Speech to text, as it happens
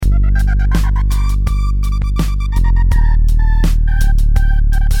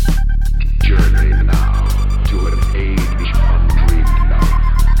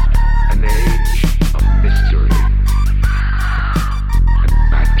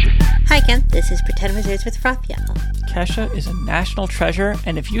again, this is Pretend Wizards with Raphael. Kesha is a national treasure,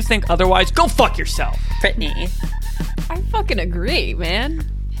 and if you think otherwise, go fuck yourself. Brittany. I fucking agree, man.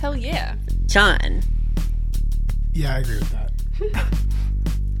 Hell yeah. John. Yeah, I agree with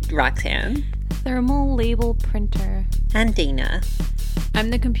that. Roxanne. Thermal label printer. And Dana.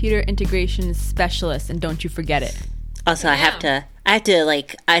 I'm the computer integration specialist, and don't you forget it. Also, I have to,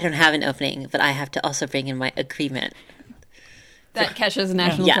 like, I don't have an opening, but I have to also bring in my agreement. That Kesha's a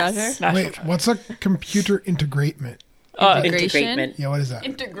national Yes. treasure? Wait, what's a computer integration? Integration. Yeah, what is that?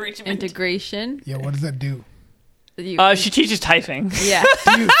 Integration. Yeah, what does that do? She teaches typing. Yeah.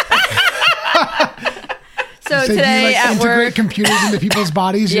 Do you, So so do you today like at integrate work, computers into people's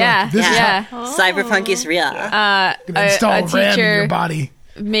bodies? You're Yeah, like, this yeah. Cyberpunk is real. is gonna install a RAM in teacher your body.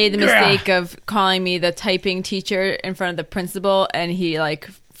 made the mistake of calling me the typing teacher in front of the principal, and he like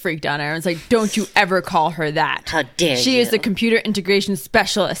freaked out. I was like, "Don't you ever call her that? How dare She you. is the computer integration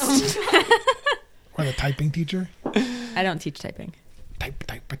specialist." Or the typing teacher. I don't teach typing. Type.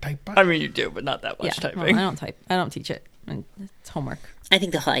 I mean, you do, but not that much Well, typing. I don't type. I don't teach it. It's homework. I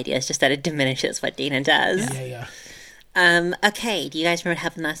think the whole idea is just that it diminishes what Dana does. Yeah. Okay, do you guys remember what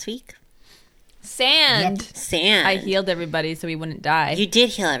happened last week? Sand. Sand. I healed everybody so we wouldn't die. You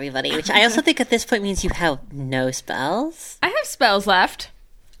did heal everybody, which I also think at this point means you have no spells. I have spells left.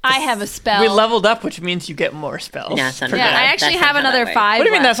 I have a spell. We leveled up, which means you get more spells. No, it's not per how Yeah, day. I That's actually not have how that another works. 5. What do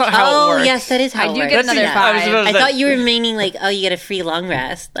you mean that's not how Oh, it works? yes, that is how I it do works. get another 5. I thought you were meaning like, oh, you get a free long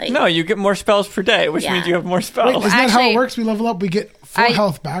rest. Like, No, you get more spells per day, which Yeah. means you have more Wait, spells. isn't that how Actually, it works? We level up, we get full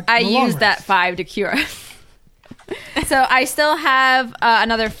health back. I in the long used that rest. 5 to cure us. So I still have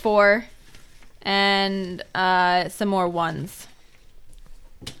another 4 and some more 1s.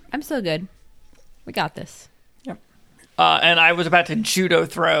 I'm still good. We got this. And I was about to judo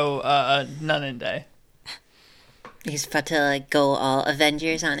throw None in Day. he's about to like go all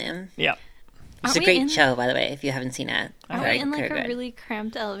Avengers on him. Yeah. It's Aren't a we great in- show, by the way, if you haven't seen it. Are Very we in like good. a really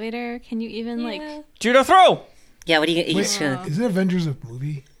cramped elevator? Can you even like? Judo throw! Yeah, what do you? Wait, Just, isn't Avengers a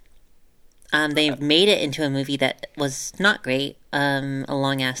movie? they made it into a movie that was not great a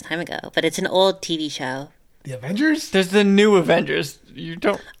long ass time ago, but it's an old TV show. The Avengers? There's the new Avengers. You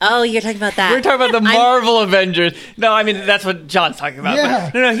don't... Oh, you're talking about that. We're talking about the Marvel Avengers. No, I mean, that's what John's talking about.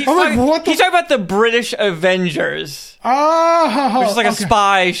 Yeah. But, no, he's, I'm like, talking, what the- he's talking about the British Avengers, Oh, which is like okay. a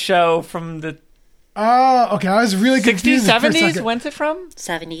spy show from the Oh, okay. I was really 60s, confused for a 70s? second. When's it from?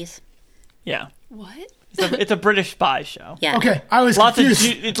 70s. Yeah. What? It's a British spy show. Yeah. Okay, I was Lots of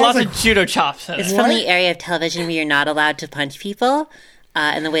confused. it's I was lots like, of judo chops in It's it. from What? the area of television where you're not allowed to punch people,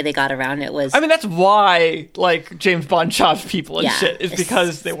 and the way they got around it was. I mean, that's why, like, James Bond chops people and Yeah. shit, is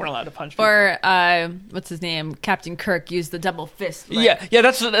because they weren't allowed to punch people. Or what's his name? Captain Kirk used the double fist. Like, Yeah,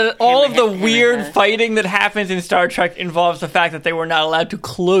 that's all of the Hammerhead. weird fighting that happens in Star Trek involves the fact that they were not allowed to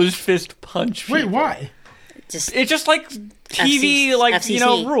closed fist punch people. wait, why? just It's just like TV, FCC. like, you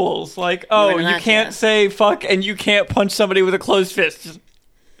know, rules. Like, oh, weren't you allowed can't to. say fuck and you can't punch somebody with a closed fist. Just-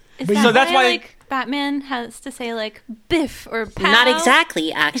 Is But that so that's why- like Batman has to say like biff or pow? not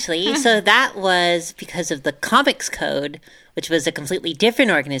exactly, actually. So that was because of the Comics Code, which was a completely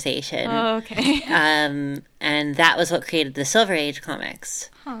different organization. Oh, okay. And that was what created the Silver Age comics.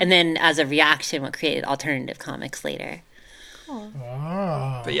 And then, as a reaction, what created alternative comics later.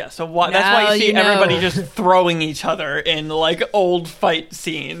 Oh. But yeah, so that's why Now you see you know. everybody just throwing each other in, like, old fight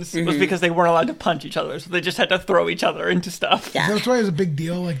scenes. Was because they weren't allowed to punch each other, so they just had to throw each other into stuff. Yeah. That's why it was a big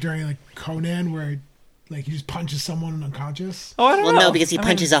deal, like during like Conan, where like he just punches someone unconscious. Oh, I don't Well, know. no, because he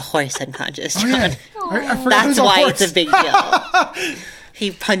punches a horse unconscious. Oh yeah, I forgot That's who's a why horse. it's a big deal.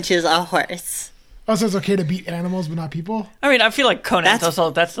 He punches a horse. Oh, so it's okay to beat animals but not people? I mean, I feel like Conan's That's-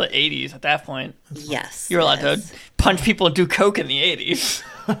 also, that's the 80s at that point. Yes. You're allowed yes. to punch people and do coke in the 80s.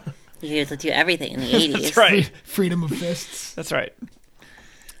 You had to do everything in the 80s. That's right. Freedom of fists. That's right.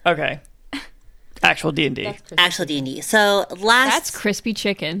 Okay. Actual D&D. Actual D&D. So last That's crispy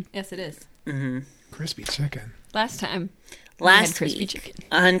chicken. Yes, it is. Crispy chicken. Last time. we had last crispy week chicken.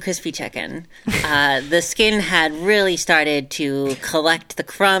 on Crispy Chicken, the skin had really started to collect the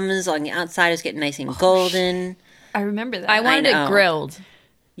crumbs on the outside. It was getting nice and golden. I remember that. I wanted know. it grilled.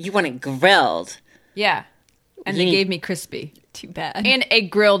 You want it grilled. Yeah. And You they need- gave me crispy. Too bad. And a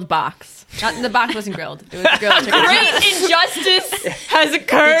grilled box. Not, the box wasn't grilled. It was grilled chicken. Great injustice has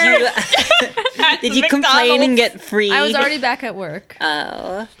occurred. Did you complain and get free? I was already back at work.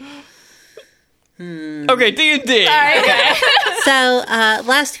 Oh. Okay, D&D. So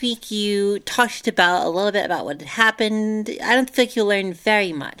last week you talked about a little bit about what had happened. I don't think you learned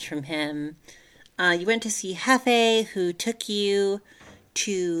very much from him. You went to see Hefe, who took you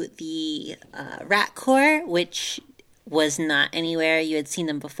to the Rat Core, which was not anywhere you had seen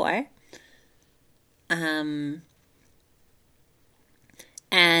them before.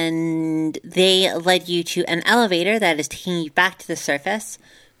 And they led you to an elevator that is taking you back to the surface.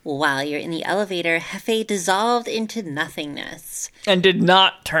 While you're in the elevator, Hefe dissolved into nothingness. And did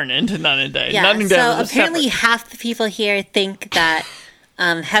not turn into Nunday. Yeah, Nunday so was apparently separate. half the people here think that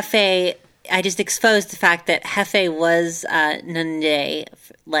Hefe... I just exposed the fact that Hefe was Nunday,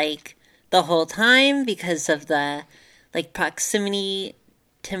 like, the whole time because of the, like, proximity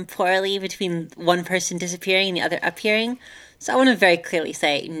temporally between one person disappearing and the other appearing. So I want to very clearly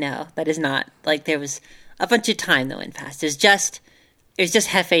say, no, that is not. Like, there was a bunch of time that went past. It was just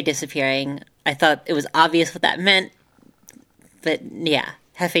Hefe disappearing. I thought it was obvious what that meant. But, yeah,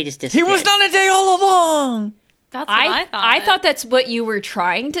 Hefe just disappeared. He was Nunday all along! That's what I thought. I thought that's what you were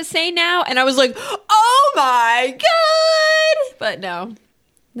trying to say now, and I was like, "Oh my god!" But no.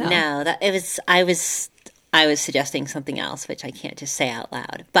 No, that it was. I was suggesting something else, which I can't just say out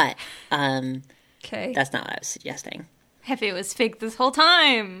loud. But Okay. that's not what I was suggesting. Hefe was fake this whole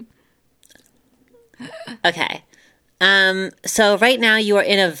time. Okay. So right now you are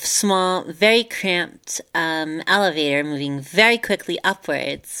in a small, very cramped elevator, moving very quickly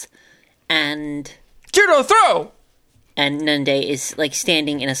upwards, and Judo throw! Nunday is like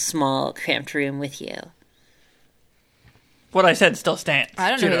standing in a small, cramped room with you. What I said still stands. I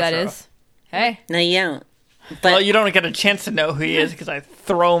don't know Judo who that throw. is. Hey. No, you don't. But Well, you don't get a chance to know who he is because I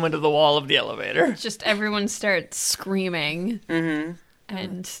throw him into the wall of the elevator. Just everyone starts screaming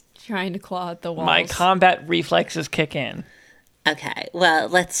and trying to claw at the walls. My combat reflexes kick in. okay, well,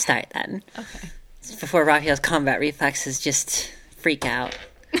 let's start then. Okay. Before Raphael's combat reflexes just freak out.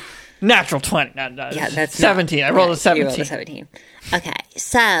 Natural 20. No, Yeah, that's 17. not- I rolled yeah, a 17. You rolled a 17. Okay,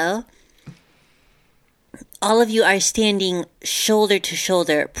 so all of you are standing shoulder to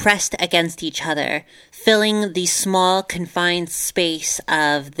shoulder, pressed against each other, filling the small, confined space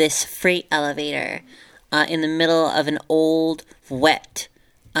of this freight elevator in the middle of an old, wet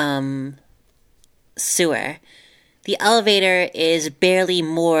sewer. The elevator is barely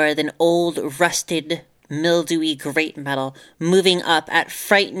more than old, rusted, mildewy great metal, moving up at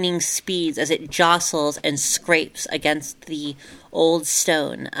frightening speeds as it jostles and scrapes against the old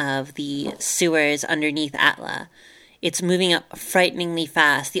stone of the sewers underneath Atla. It's moving up frighteningly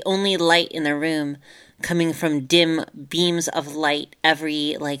fast, the only light in the room coming from dim beams of light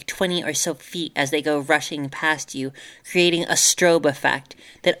every 20 or so feet as they go rushing past you, creating a strobe effect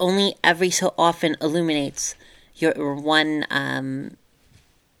that only every so often illuminates your one,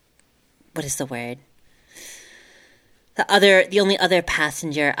 what is the word? The only other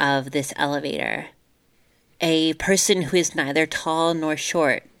passenger of this elevator. A person who is neither tall nor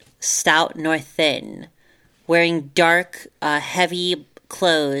short, stout nor thin, wearing dark, heavy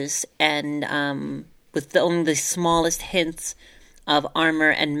clothes and with only the smallest hints of armor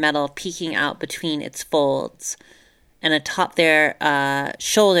and metal peeking out between its folds. And atop their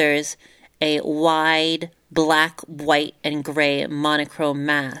shoulders, a wide black, white, and gray monochrome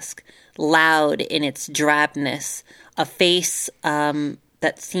mask, loud in its drabness, a face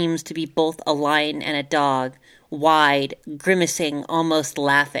that seems to be both a lion and a dog, wide, grimacing, almost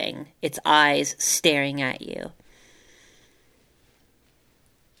laughing, its eyes staring at you.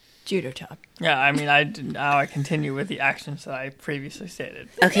 Judo chop. Yeah, I mean, now I continue with the actions that I previously stated.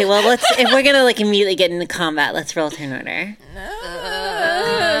 Okay, well, if we're gonna immediately get into combat, let's roll turn order.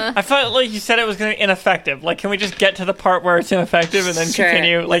 I felt like you said it was going to be ineffective. Like, can we just get to the part where it's ineffective and then Sure.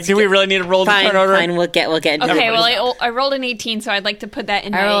 continue? Like, Let's do we really need to roll the Fine, turn order? fine, we'll get into Okay, it. well, I rolled an 18, so I'd like to put that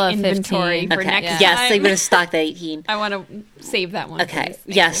in I roll my a 15. inventory for Okay, next yes, time. so you're gonna stock that 18. I want to save that one. Okay.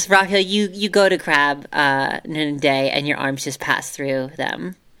 please. Yes, Raphael, you go to grab Nunday, and your arms just pass through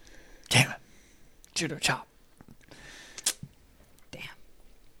them. Damn it. Judo chop. Damn.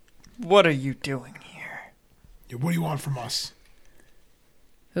 What are you doing here? Yeah, what do you want from us?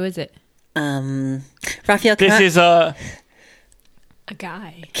 Who is it? Raphael, This is A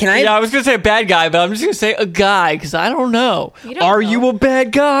guy. can I? Yeah, I was going to say a bad guy, but I'm just going to say a guy because I don't know. You don't Are know. you a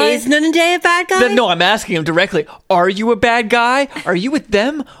bad guy? Is Nunday a bad guy? No, I'm asking him directly. Are you a bad guy? Are you with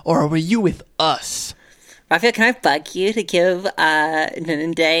them or are you with us? Raphael, can I bug you to give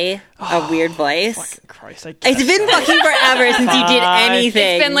Nunday a weird voice? Christ, I It's been fucking forever since you did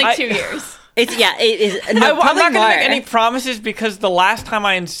anything. It's been like I- 2 years. it is. No, I'm probably not going to make more. any promises because the last time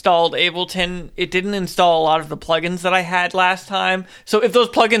I installed Ableton, it didn't install a lot of the plugins that I had last time. So if those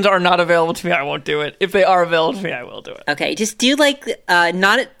plugins are not available to me, I won't do it. If they are available to me, I will do it. Okay, just do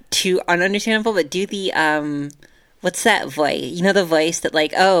not too ununderstandable, but do the what's that voice? You know the voice that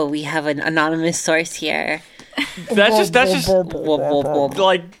oh, we have an anonymous source here. That's just Wob, wob, wob.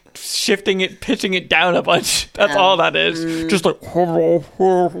 like shifting it, pitching it down a bunch. That's all that is. Just like.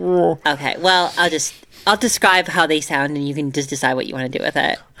 Okay, well, I'll describe how they sound, and you can just decide what you want to do with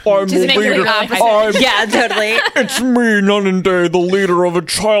it. I'm Just make it leader. really opposite. Yeah, totally. It's me, Nunday, the leader of a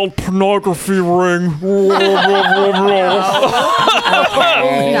child pornography ring. Stop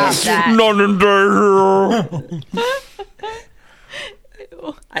that. Nunday here.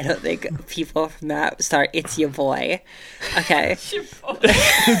 I don't think people from that start, it's your boy. Okay.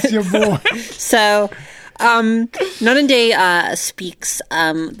 It's your boy. So, Nononday speaks.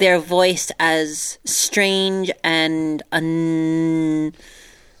 They're voiced as strange and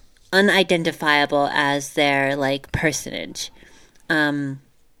unidentifiable as their like personage. Are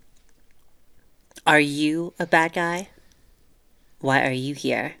you a bad guy? Why are you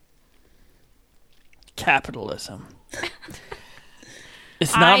here? Capitalism.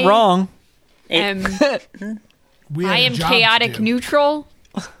 It's not wrong. We I have a am job to chaotic do. neutral.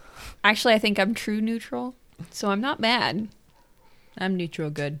 Actually, I think I'm true neutral, so I'm not bad. I'm neutral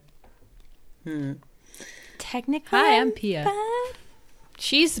good. Technically, Hi, I'm Pia. bad.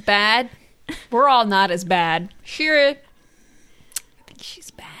 She's bad. We're all not as bad. Shira, I think she's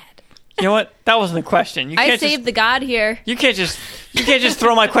bad. You know what? That wasn't a question. You I can't saved the god here. You can't just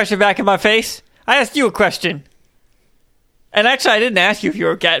throw my question back in my face. I asked you a question. And actually, I didn't ask you if you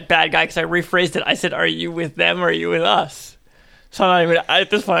were a bad guy because I rephrased it. I said, "Are you with them or are you with us?" So I'm not even at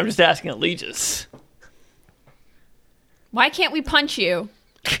this point. I'm just asking allegiance. Why can't we punch you?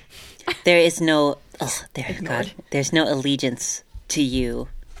 There is no. Oh, God. There's no allegiance to you.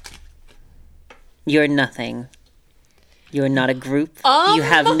 You're nothing. You're not a group. You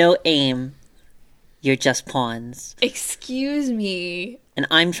have no aim. You're just pawns. Excuse me. And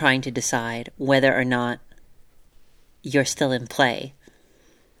I'm trying to decide whether or not you're still in play.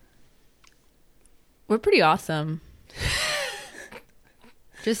 We're pretty awesome.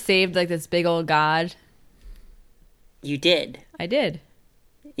 Just saved like this big old god. You did. I did.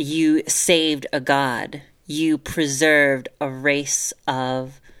 You saved a god. You preserved a race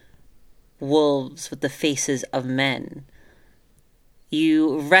of wolves with the faces of men.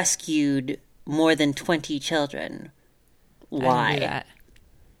 You rescued more than 20 children. I didn't Why? do that.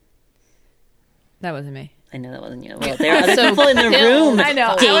 That wasn't me. I know that wasn't you. Well, there are other people in the room. I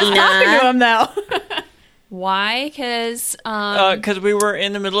know. Dana. I was talking to him though. Why? Because Because we were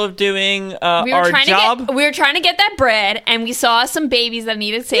in the middle of doing we were our trying job. to get we were trying to get that bread, and we saw some babies that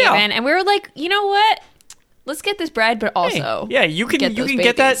needed saving, Yeah. and we were like, you know what? Let's get this bread, but also yeah, you can get those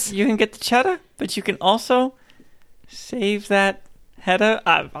get that. babies. You can get the cheddar, but you can also save that header.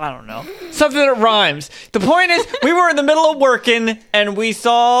 I don't know, something that rhymes. The point is, we were in the middle of working, and we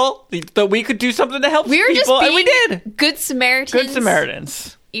saw that we could do something to help we were just people, being and we did. good Samaritans. Good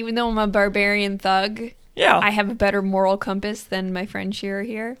Samaritans. Even though I'm a barbarian thug, Yeah, I have a better moral compass than my friend Shira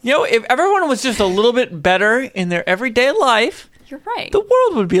here. You know, if everyone was just a little bit better in their everyday life, You're right. the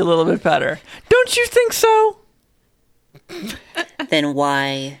world would be a little bit better. Don't you think so? Then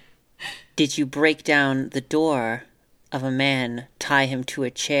why did you break down the door of a man, tie him to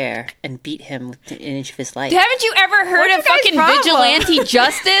a chair, and beat him with an inch of his life? Haven't you ever heard What's of your guys' fucking problem? vigilante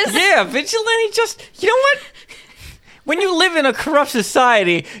justice? Yeah, vigilante just... You know what? When you live in a corrupt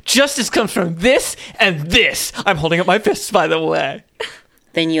society, justice comes from this and this. I'm holding up my fists, by the way.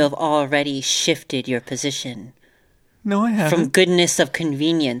 Then you have already shifted your position No, I haven't. from goodness of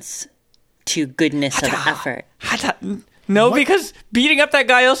convenience to goodness of effort. No, because beating up that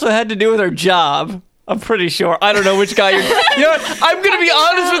guy also had to do with our job. I'm pretty sure. I don't know which guy you're... You know what? I'm going to be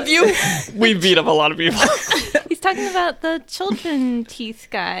honest with you. We beat up a lot of people. He's talking about the children teeth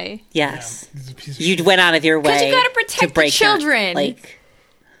guy. Yes. He's a piece of You shit. went out of your way you gotta protect to the break down- children. like,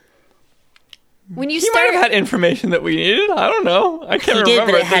 When you He might start, have had information that we needed. I don't know. I can't he did,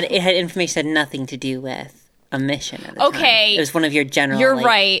 remember. but it had information that had nothing to do with a mission at the time. Okay. It was one of your general... you're like,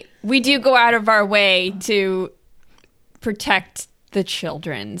 right. We do go out of our way to protect the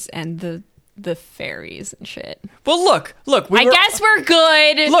children's and the fairies and shit. Well, look. I guess we're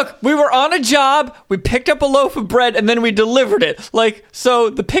good. Look, we were on a job, we picked up a loaf of bread, and then we delivered it. Like,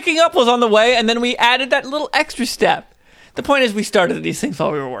 so the picking up was on the way, and then we added that little extra step. The point is, we started these things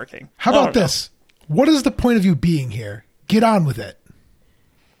while we were working. How I don't about know. this? What is the point of you being here? Get on with it.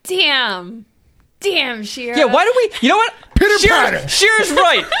 Damn, Shira. Yeah, why do we... You know what? Pitter-patter. Shira's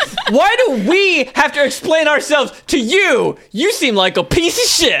right. Why do we have to explain ourselves to you? You seem like a piece of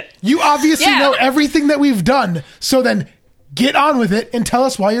shit. You obviously Yeah. know everything that we've done, so then get on with it and tell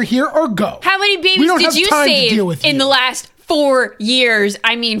us why you're here or go. How many We babies don't did have you time to save deal with in you. the last 4 years?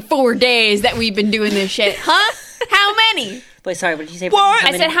 I mean, 4 days that we've been doing this shit, huh? How many? Wait, sorry, what did you say? What?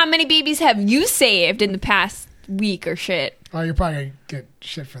 I said, how many babies have you saved in the past week or shit. Oh, you're probably gonna get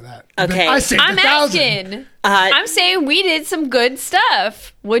shit for that. Okay. I saved I'm 1,000. asking. I'm saying we did some good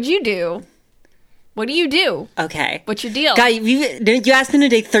stuff. What'd you do? What do you do? Okay. What's your deal? Guy, you asked him to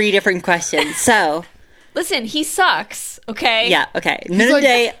take 3 different questions. So, Listen, he sucks. Okay. yeah, okay. He's like,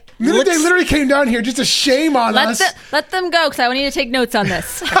 Nunde Nunde literally came down here just to shame on us. Let them go, because I need to take notes on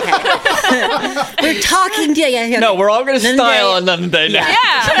this. we're talking to yeah. No, we're all going to Nunde- style on Nunde now.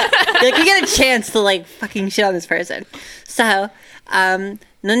 Yeah. Like, we get a chance to, like, fucking shit on this person. So,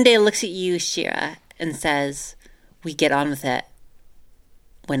 Nunde looks at you, Shira, and says, we get on with it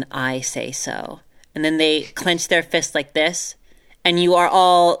when I say so. And then they clench their fists like this, and you are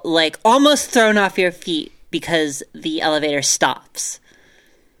all, like, almost thrown off your feet because the elevator stops.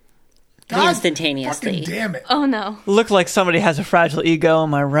 God Instantaneously. fucking damn it. Oh no. Look like somebody has a fragile ego.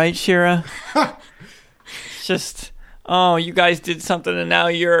 Am I right, Shira? It's just, oh, you guys did something and now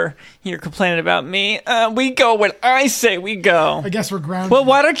you're complaining about me. We go when I say we go. I guess we're grounded. Well,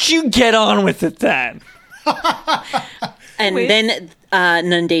 why don't you get on with it then? And then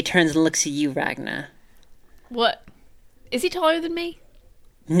Nunde turns and looks at you, Ragna. What? Is he taller than me?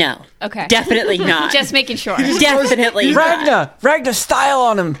 No. Okay. Definitely not. Just making sure. Definitely not. Ragna, style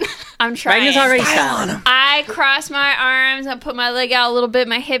on him. I'm trying. Ragna's already styled. I cross my arms. I put my leg out a little bit.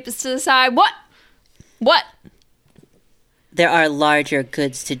 My hip is to the side. What? What? There are larger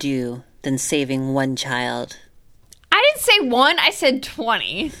goods to do than saving one child. I didn't say 1. I said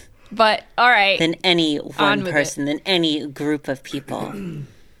 20. But all right. Than any one with person, than any group of people.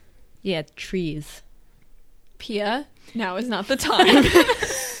 Yeah, trees. Pia, now is not the time.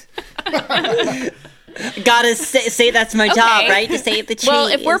 Gotta say that's my job, right? To save the trees. Well,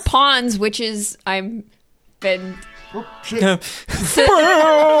 if we're pawns, which is I'm been If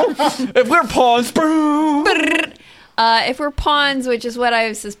we're pawns, if we're pawns, which is what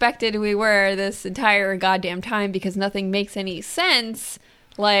I suspected we were this entire goddamn time because nothing makes any sense,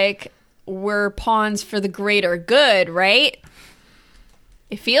 like we're pawns for the greater good, right?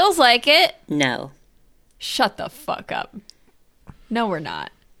 It feels like it. No. Shut the fuck up. No, we're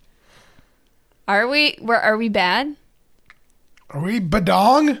not. Are we? Are we bad? Are we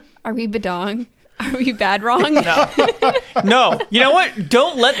badong? Are we badong? Are we bad wrong? No. You know what?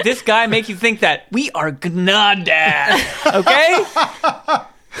 Don't let this guy make you think that. We are gnada. Okay?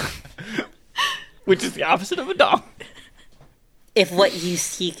 Which is the opposite of a dog. If what you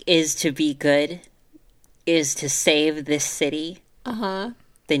seek is to be good, is to save this city,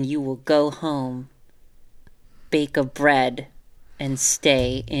 then you will go home, bake a bread, and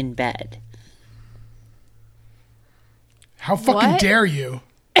stay in bed. How fucking What? dare you?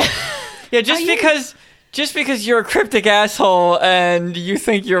 Yeah, just because you're a cryptic asshole and you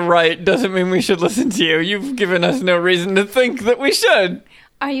think you're right doesn't mean we should listen to you. You've given us no reason to think that we should.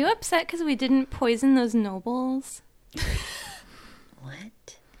 Are you upset because we didn't poison those nobles?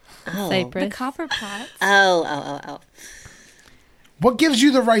 What? Oh. Cypress. The copper pots. Oh. What gives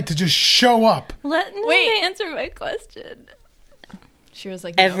you the right to just show up? Let me answer my question. She was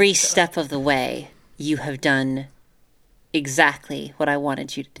like, Every step of the way, you have done exactly what I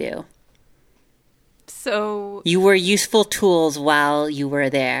wanted you to do. So You were useful tools while you were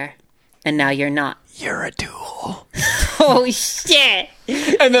there, and now you're not. You're a tool. Oh, shit!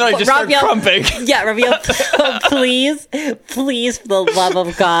 And then I just start Raphael- crumping. Yeah, Raphael, please, for the love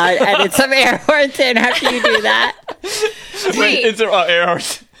of God, edit some air horns in after you do that. Wait. It's air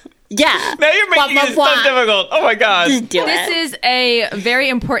horse. Yeah. Now you're making Blah, this blah, so blah. difficult. Oh my god. Just do This it. is a very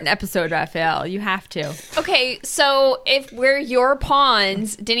important episode, Raphael. You have to. okay, so if we're your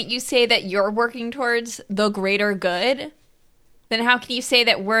pawns, didn't you say that you're working towards the greater good? Then how can you say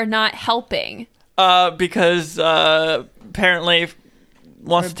that we're not helping? Because apparently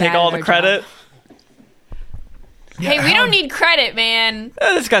wants We're to take bad all at the our credit. Hey, we don't need credit, man.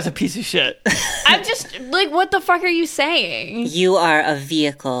 This guy's a piece of shit. I'm just like, what the fuck are you saying? You are a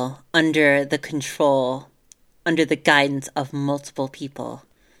vehicle under the control, under the guidance of multiple people.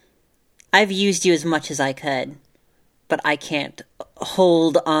 I've used you as much as I could, but I can't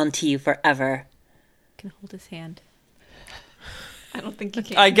hold on to you forever. Can hold his hand. I don't think you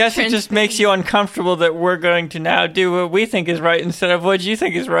can. I guess it just makes you uncomfortable that we're going to now do what we think is right instead of what you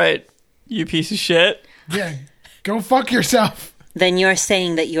think is right. You piece of shit. Yeah, go fuck yourself. Then you're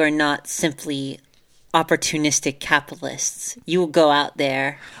saying that you are not simply opportunistic capitalists. You will go out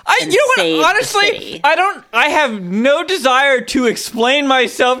there and You know save what? the Honestly, city. I have no desire to explain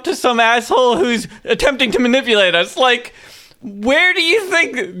myself to some asshole who's attempting to manipulate us. Like, where do you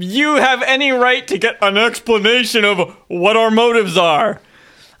think you have any right to get an explanation of what our motives are?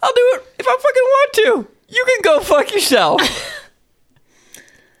 I'll do it if I fucking want to. You can go fuck yourself.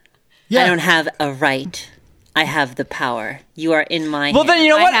 Yeah, I don't have a right. I have the power. You are in my Well, then you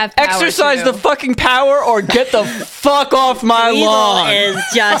know I what? have power, Exercise too. the fucking power or get the fuck off my Weasel lawn. is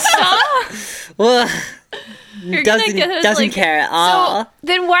just ugh, You're gonna doesn't get us, doesn't like- care at all. So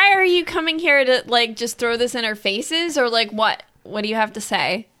then why are you coming here to like just throw this in our faces or like what? What do you have to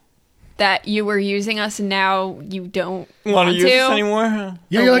say? That you were using us and now you don't Want want to use this anymore?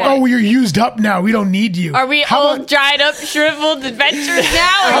 Yeah, you're like, Okay. oh, you're used up now. We don't need you. Are we How all about, dried up, shriveled adventurers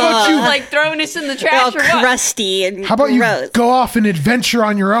now? Or How about you you- like throwing us in the They're trash all or what? crusty and how about you gross. go off and adventure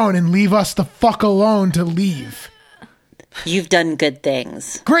on your own and leave us the fuck alone to leave? You've done good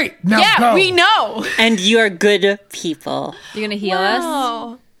things, Great. Now Yeah, go. we know. and you are good people. You're gonna heal us.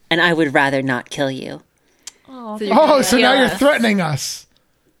 Oh. And I would rather not kill you. So you're Oh, gonna so heal now you're us. threatening us.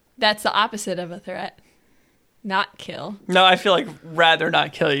 That's the opposite of a threat. Not kill. No, I feel like rather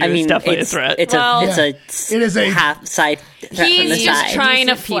not kill you. I mean, it's definitely it's a threat. It's Well- a It is a- half side threat from the He's just side. trying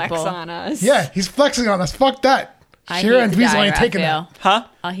to Decent flex people. on us. Yeah, he's flexing on us. Fuck that. I Shira hate and to Weasel die, ain't taking that. Raphael. Huh?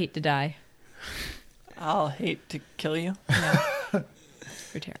 I'll hate to die. I'll hate to kill you. You're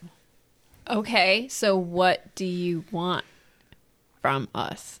terrible. Okay, so what do you want from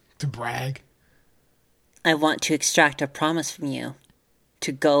us? To brag. I want to extract a promise from you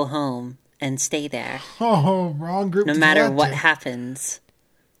to go home and stay there, Oh, wrong group. no to matter tell that what to. happens,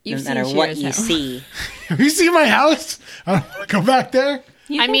 You've no matter seen what Shira's you house. see. Have you seen my house? I don't want to go back there.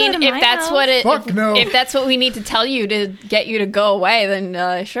 You I can mean, go to if my that's house. what it, Fuck if, no. if that's what we need to tell you to get you to go away,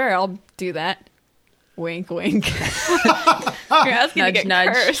 then sure, I'll do that. Wink, wink. You're asking to Nudge, get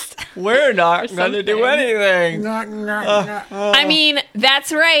nudge. cursed. We're not going to do something. anything. Knock, knock, knock. I mean,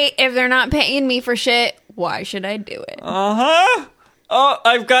 that's right. If they're not paying me for shit, why should I do it? Uh-huh. Oh,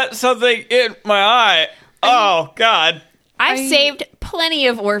 I've got something in my eye. Oh, God. I've saved plenty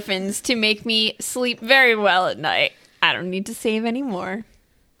of orphans to make me sleep very well at night. I don't need to save any more.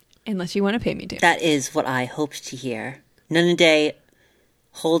 Unless you want to pay me to. That is what I hoped to hear. Nunade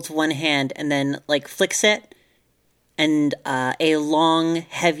holds one hand and then, like, flicks it, and a long,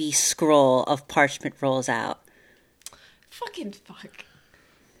 heavy scroll of parchment rolls out. Fucking fuck.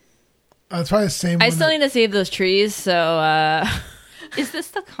 It's probably the same I one still that- need to save those trees, so Is this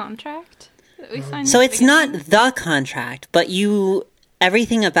the contract that we signed? So at the it's not beginning? the contract, but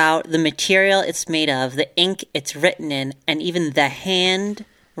everything about the material it's made of, the ink it's written in, and even the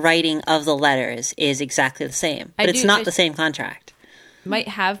handwriting of the letters is exactly the same. But it's not the same contract. might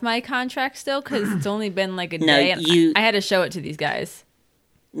have my contract still because it's only been like a No, day. And you- I had to show it to these guys.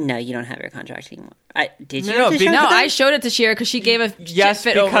 No, you don't have your contract anymore. Did you? No, have to be- show No, it to I them? showed it to Shira because she gave a Yes,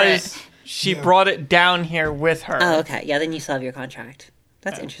 shit fit over because it. she brought it down here with her. Oh, okay. Yeah, then you still have your contract.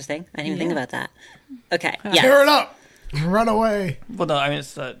 That's interesting. I didn't even think about that. Okay. Tear Yeah. it up. Run away. Well, no, I mean,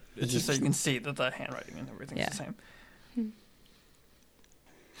 it's just so you can see that the handwriting and everything's Yeah. the same.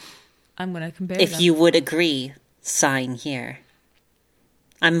 I'm gonna compare If them. you would agree, sign here.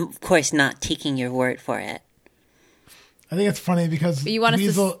 I'm, of course, not taking your word for it. I think it's funny because you want us to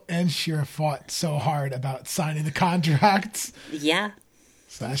Weasel and Shira fought so hard about signing the contracts. Yeah.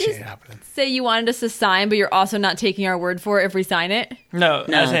 So that shit ain't happening. say you wanted us to sign, but you're also not taking our word for it if we sign it. No,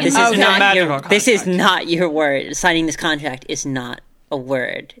 No, as in, this is it's a not magical your. This is contract. not your word. Signing this contract is not a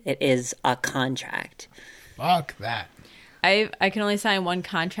word. It is a contract. Fuck that. I can only sign one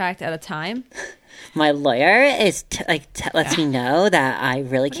contract at a time. My lawyer is lets me know that I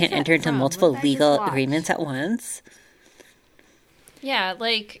really can't that enter into from? multiple What did I just legal watch? agreements at once. Yeah,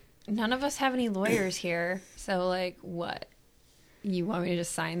 like, none of us have any lawyers here. So, like, what? You want me to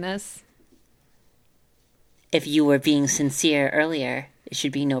just sign this? If you were being sincere earlier, it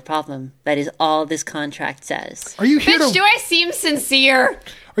should be no problem. That is all this contract says. Are you here Bitch, to do I seem sincere?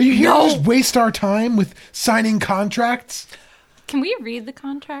 Are you here to just waste our time with signing contracts? Can we read the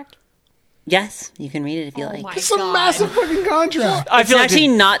contract? Yes, you can read it if you like. my It's a God. massive fucking contract. I It's feel actually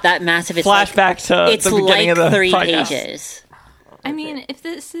like not that massive. It's flashback to it's the beginning like of the 3 podcast. pages. I mean, if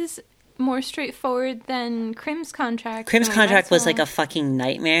this is more straightforward than Krim's contract. Krim's then I contract guess was like we'll- a fucking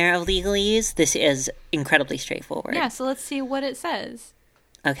nightmare of legalese. This is incredibly straightforward. Yeah, so let's see what it says.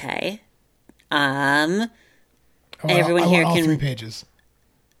 Okay. Oh, Everyone I here want all can- 3 pages.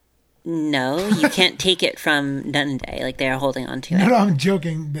 No, you can't take it from Nunday. Like, they are holding on to it. No, I'm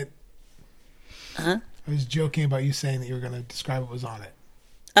joking, but Huh? I was joking about you saying that you were going to describe what was on it.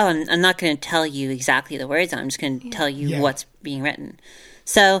 Oh, and I'm not going to tell you exactly the words. I'm just going to tell you Yeah. what's being written.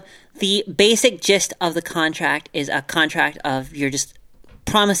 So the basic gist of the contract is a contract of you're just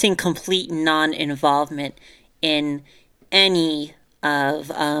promising complete non-involvement in any of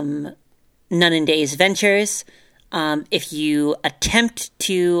Nunanday's ventures. If you attempt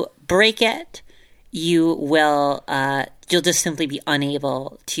to break it, you will you'll just simply be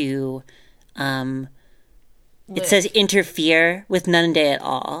unable to It says interfere with Nunde at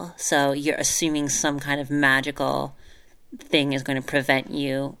all. So you're assuming some kind of magical thing is going to prevent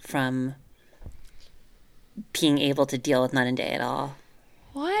you from being able to deal with Nunde at all.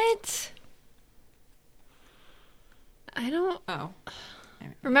 What? I don't. Oh.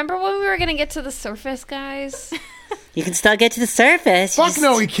 Remember when we were going to get to the surface, guys? You can still get to the surface. You Fuck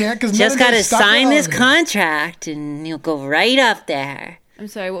no, he can't. Because just got to sign this contract, and you'll go right up there. I'm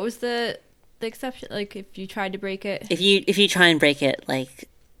sorry, what was the exception? Like, if you tried to break it? If you try and break it, like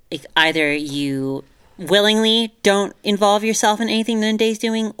either you willingly don't involve yourself in anything Nunde's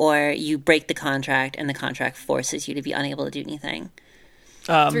doing, or you break the contract, and the contract forces you to be unable to do anything.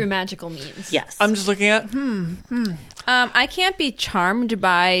 Through magical means. Yes. I'm just looking at. I can't be charmed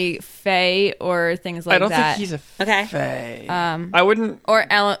by fae or things like I don't that. think he's a Okay. fae. I wouldn't. or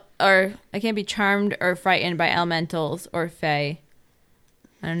I can't be charmed or frightened by elementals or fae.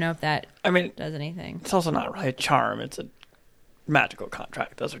 I don't know if that I mean, does anything. it's also not really a charm. It's a magical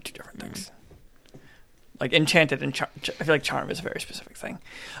contract. Those are two different things. Like enchanted and charm. I feel like charm is a very specific thing.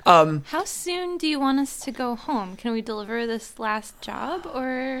 How soon do you want us to go home? Can we deliver this last job,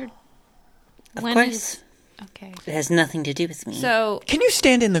 or Of when course. is- Okay. It has nothing to do with me. So, Can you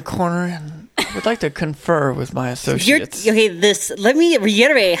stand in the corner and I would like to confer with my associates? Let me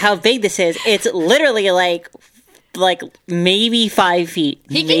reiterate how big this is. It's literally like maybe 5 feet.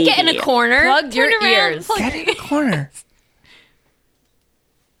 He can get in a corner. plug your Turn around, ears. plug- Get in the corner.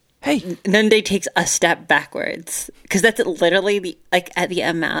 Hey, Nunde takes a step backwards because that's literally at the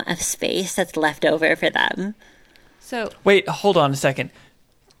amount of space that's left over for them. so wait, hold on a second.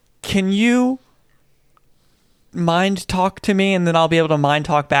 Can you mind talk to me and then I'll be able to mind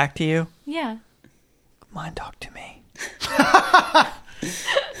talk back to you? Yeah. Mind talk to me.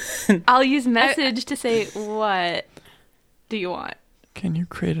 I'll use message to say, what do you want? Can you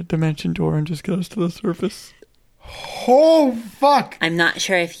create a dimension door and just get us to the surface? Oh, fuck. I'm not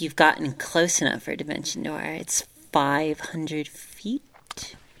sure if you've gotten close enough for Dimension Door. It's 500 feet.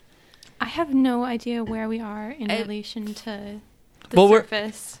 I have no idea where we are in relation to the Well, we're-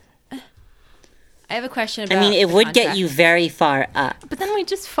 surface. I have a question about I mean, it would get contract. you very far up. But then we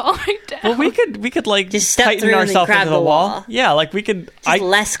just fall right down. Well, we could like Just step tighten through and then ourselves grab into the the wall. wall. Yeah, like we could. Just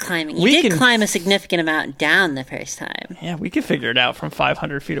less climbing. You we did can- climb a significant amount down the first time. Yeah, we could figure it out from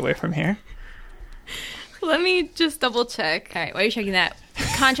 500 feet away from here. Let me just double check. All right, while you're checking that,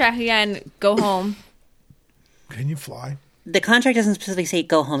 contract again, go home. Can you fly? The contract doesn't specifically say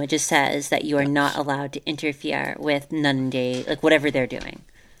go home. It just says that you are not allowed to interfere with Nunde, like whatever they're doing.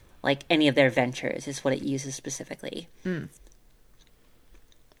 Like any of their ventures is what it uses specifically.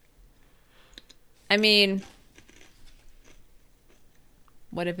 I mean,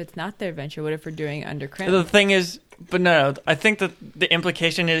 what if it's not their venture? What if we're doing it under Crim? The thing is, but no, I think that the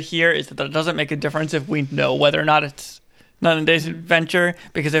implication here is that it doesn't make a difference if we know whether or not it's Nunde's venture,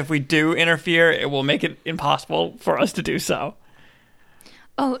 because if we do interfere, it will make it impossible for us to do so.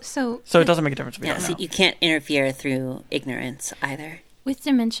 Oh, so So it doesn't make a difference if we Yeah, don't so know. you can't interfere through ignorance either. with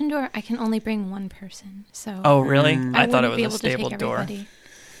Dimension Door, I can only bring one person. So Oh, really? I I thought it wouldn't be was a able to stable take door. everybody.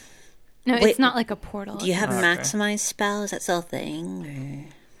 No, Wait, it's not like a portal. Do you have a Okay. maximized spell? Is that still a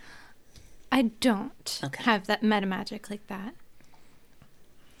thing? I don't Okay. have that meta magic like that.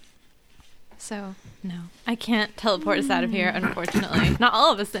 So, no. I can't teleport us out of here, unfortunately. Not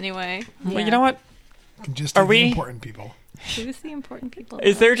all of us, anyway. Well, you know what? You can just Are do the we- important people. Who's the important people?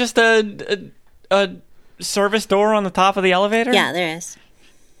 Is there just a service door on the top of the elevator? Yeah, there is.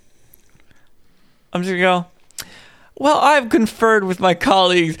 I'm just gonna go, well, I've conferred with my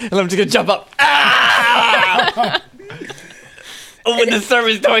colleagues, and I'm just gonna jump up. Ah! Open the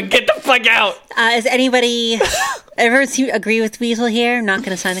service door and get the fuck out. Is everyone agree with Weasel here? I'm not going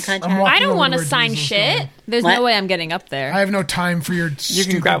to sign the contract. I don't want to to sign shit. There's What? no way I'm getting up there. I have no time for your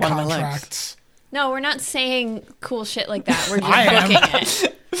stupid grab one of my legs. contracts. No, we're not saying cool shit like that. We're I just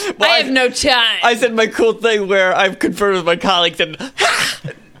am. booking it. I have no time. I said my cool thing where I've conferred with my colleagues, and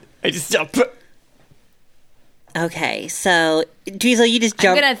I just jump. Okay, so Dweezil, you just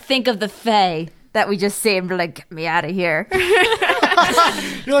jump. I'm gonna think of the Fae that we just saved to like get me out of here.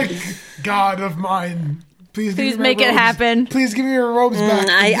 You're like, God of mine. Please give me my make it robes. happen. Please give me your robes back.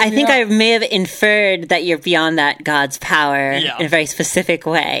 I think I may have inferred that you're beyond that god's power Yeah. in a very specific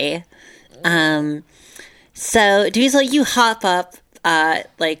way. So Dweezil, you hop up,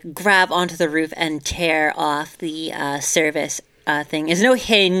 grab onto the roof and tear off the service thing. There's no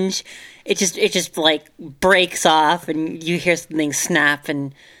hinge. It just like breaks off, and you hear something snap,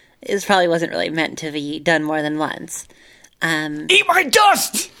 and it probably wasn't really meant to be done more than once. Eat my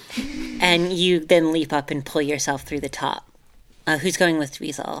dust! And you then leap up and pull yourself through the top. Who's going with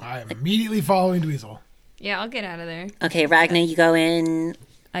Dweezil? I am immediately following Dweezil. Yeah, I'll get out of there. Okay, Ragnar, you go in.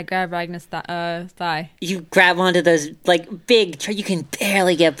 I grab Ragnar's thigh. You grab onto those, like, big... You can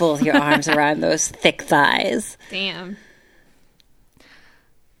barely get both your arms around those thick thighs. Damn.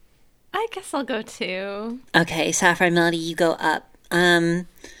 I guess I'll go too. Okay, Sapphire Melody, you go up.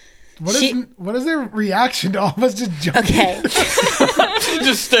 What is their reaction to all of us just jumping? Okay,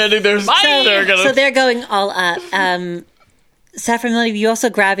 Just standing there. so they're going all up. Sapphire Melody, you also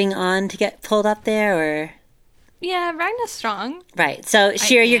grabbing on to get pulled up there, or... Yeah, Ragnar's strong. Right, so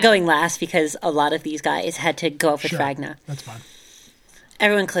Shira, you're can. going last because a lot of these guys had to go up with Sure, Ragnar. that's fine.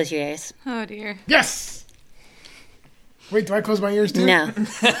 Everyone close your ears. Oh dear. Yes! Wait, do I close my ears too? No.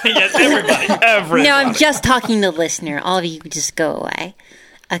 Yes, everybody. No, I'm just talking to the listener. All of you just go away.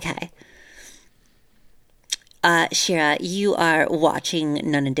 Okay. Shira, you are watching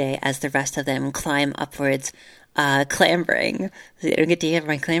Nunnaday as the rest of them climb upwards, clambering. I don't get to hear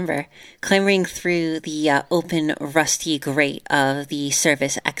my clamber. Clambering through the open, rusty grate of the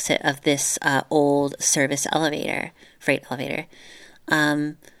service exit of this old service elevator, freight elevator.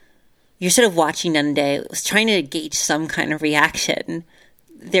 You're sort of watching Nunnaday, was trying to gauge some kind of reaction.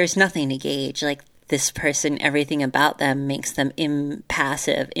 There's nothing to gauge. Like, this person, everything about them makes them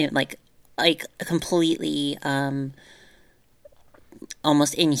impassive, like completely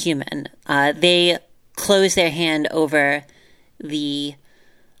almost inhuman. They close their hand over the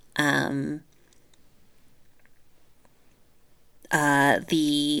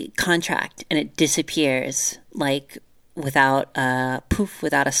contract, and it disappears, like, without a poof,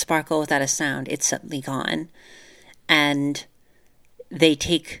 without a sparkle, without a sound. It's suddenly gone. And they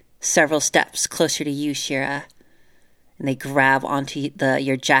take several steps closer to you, Shira, and they grab onto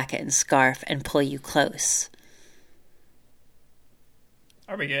your jacket and scarf and pull you close.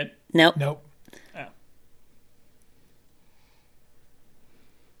 Are we good? Nope. Nope. Oh.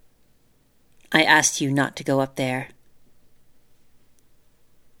 I asked you not to go up there.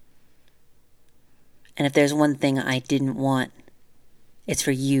 And if there's one thing I didn't want, it's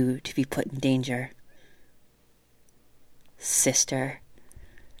for you to be put in danger. Sister.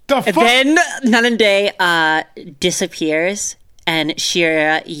 The fuck? Then Nunnaday disappears, and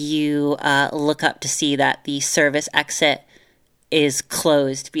Shira, you look up to see that the service exit is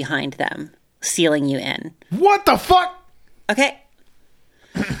closed behind them, sealing you in. What the fuck? Okay.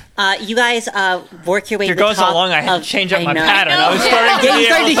 You guys work your way to You're the going so top long, I had of- to change up my know. pattern. I was starting Yeah, you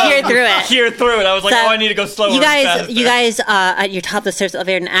started to hear through it. Hear through it. I was like, So, oh, I need to go slower. You and guys, faster. at your top of the stairs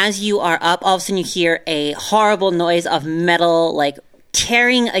elevator, and as you are up, all of a sudden you hear a horrible noise of metal, like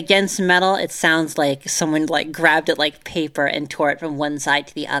tearing against metal. It sounds like someone like grabbed it like paper and tore it from one side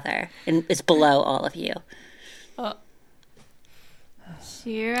to the other, and it's below all of you.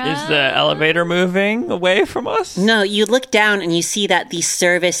 Shira. Is the elevator moving away from us? No, you look down and you see that the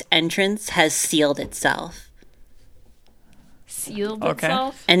service entrance has sealed itself. Sealed Okay.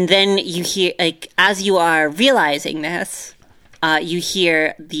 itself. And then you hear, like, as you are realizing this, you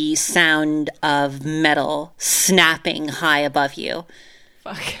hear the sound of metal snapping high above you.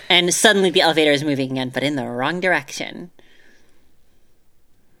 Fuck. And suddenly the elevator is moving again, but in the wrong direction.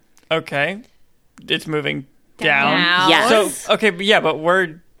 Okay. It's moving down. Yes. So, okay, but yeah, but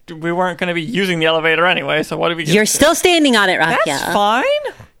we weren't going to be using the elevator anyway, so what do we get? You're still standing on it, Rakia. That's fine.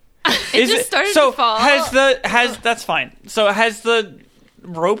 It just started so to fall. That's fine. So has the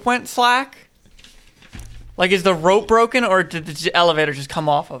rope went slack? Like, is the rope broken, or did the elevator just come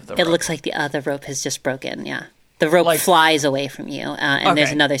off of the It rope? looks like the other rope has just broken, yeah. The rope Like- flies away from you, and there's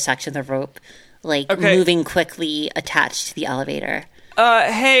Okay. another section of the rope, like, Okay. moving quickly attached to the elevator.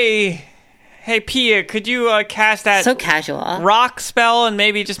 Hey, Pia, could you cast that So casual. rock spell and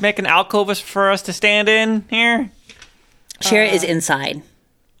maybe just make an alcove for us to stand in here? Shira is inside.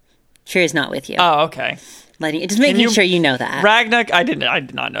 Shira's not with you. Oh, okay. Just making you- sure you know that. Ragnar, I did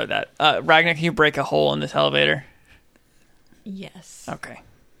not know that. Ragnar, can you break a hole in this elevator? Yes. Okay.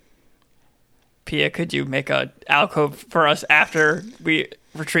 Pia, could you make a alcove for us after we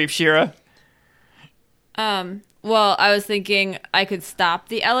retrieve Shira? Well, I was thinking I could stop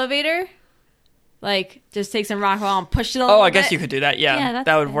the elevator. Like, just take some rock wall and push it a little Oh, I bit. guess you could do that. Yeah, Yeah, that's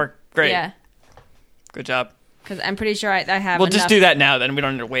that would fine. work great. Yeah, Good job. because I'm pretty sure I have We'll enough. just do that now. Then we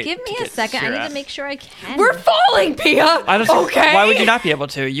don't need to wait. Give me to a get second. I Shira need out. to make sure I can. We're falling, Pia. I don't. Okay. Why would you not be able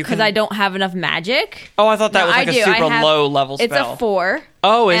to? You Because can. I don't have enough magic. Oh, I thought that No, was like I a do. I super have- low level It's spell. a 4.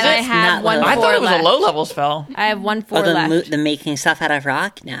 Oh, is and I it? have not one low. I 4 thought it was left. a low level spell. I have 1 4 Oh, left. the making stuff out of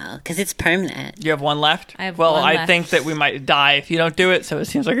rock? No, because it's permanent. You have one left. I have well, one I left. think that we might die if you don't do it. So it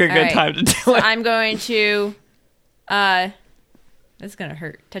seems like a good right. time to do So it. I'm going to, it's gonna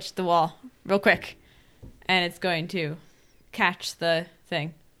hurt. Touch the wall real quick, and it's going to catch the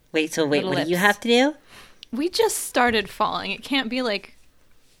thing. Wait, Little what do you lips. have to do? We just started falling. It can't be like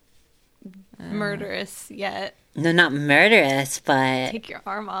murderous yet. No, not murderous, but Take your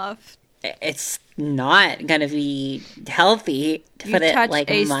arm off. it's not gonna be healthy to You put it touch like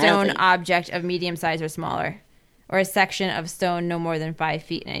a mildly. stone object of medium size or smaller, or a section of stone no more than 5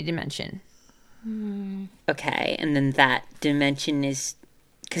 feet in any dimension. Okay, and then that dimension is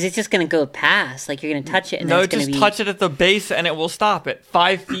because it's just gonna go past. Like you're gonna touch it, and No, then it's just gonna be touch it at the base and it will stop it.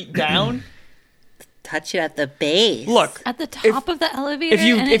 5 feet down. touch it at the base. Look, At the top of the elevator, if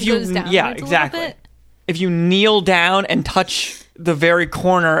you and if it you goes downwards yeah a little exactly. bit? If you kneel down and touch the very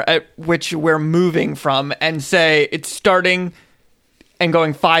corner at which we're moving from, and say it's starting and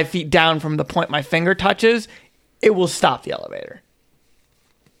going 5 feet down from the point my finger touches, it will stop the elevator.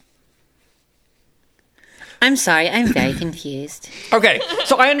 I'm sorry, I'm very confused. Okay,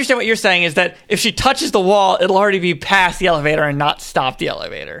 so I understand what you're saying is that if she touches the wall, it'll already be past the elevator and not stop the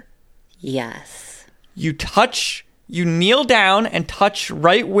elevator. Yes. You kneel down and touch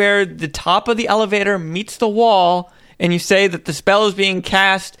right where the top of the elevator meets the wall, and you say that the spell is being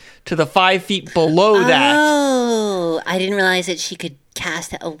cast to the 5 feet below that. Oh, I didn't realize that she could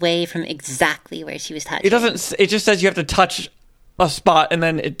cast it away from exactly where she was touching. It just says you have to touch a spot and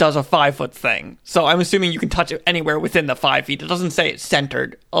then it does a 5 foot thing. So I'm assuming you can touch it anywhere within the 5 feet. It doesn't say it's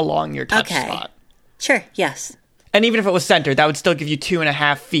centered along your touch Okay. spot. Sure. Yes. And even if it was centered, that would still give you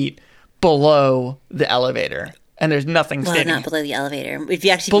 2.5 feet below the elevator. And there's nothing Well, standing not below the elevator. If you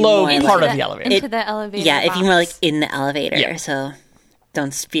actually be below more part like, of the elevator. Into the elevator. yeah, if you're more like box. in the elevator, Yeah. so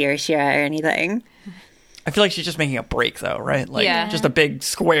don't spear Shira or anything. I feel like she's just making a break, though, right? Like, Yeah. just a big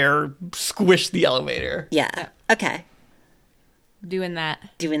square, squish the elevator. Yeah. Okay. Doing that.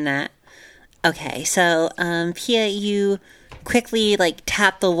 Doing that. Okay, so Pia, you quickly like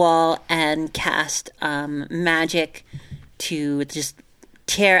tap the wall and cast magic to just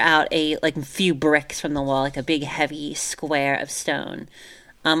tear out a few bricks from the wall, like a big heavy square of stone.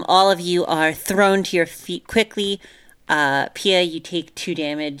 All of you are thrown to your feet quickly. Pia, you take 2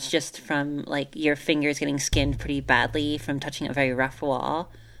 damage just from like your fingers getting skinned pretty badly from touching a very rough wall,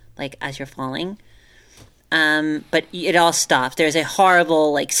 like as you're falling. But it all stops. There's a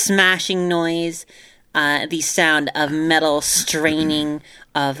horrible, like, smashing noise, the sound of metal straining,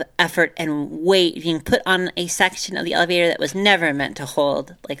 of effort and weight being put on a section of the elevator that was never meant to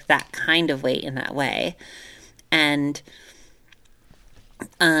hold, like, that kind of weight in that way. And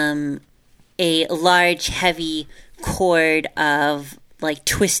a large, heavy cord of, like,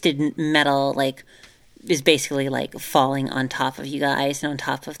 twisted metal, like, is basically, like, falling on top of you guys and on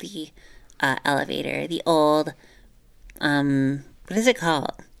top of the elevator. The old, what is it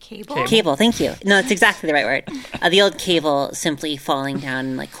called? Cable? Cable, thank you. No, it's exactly the right word. The old cable simply falling down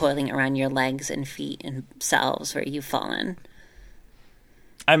and like coiling around your legs and feet and selves where you've fallen.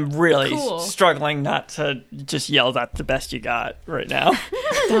 I'm really Cool. struggling not to just yell that the best you got right now.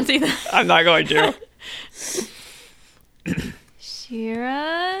 Don't do that. I'm not going to.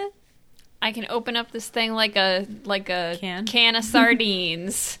 Shira? I can open up this thing like a Can? can of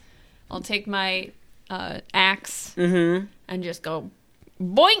sardines. I'll take my axe and just go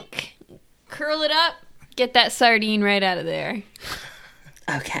boink, curl it up, get that sardine right out of there.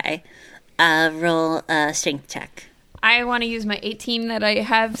 Okay. Roll a strength check. I want to use my 18 that I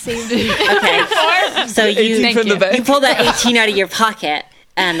have saved. Okay. So 18 Thank from the you. bank. you pull that 18 out of your pocket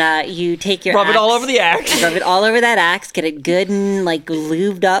and you take your Rub axe, it all over the axe. rub it all over that axe, get it good and like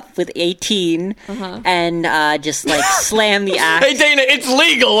lubed up with 18 and just like slam the axe. Hey, Dana, it's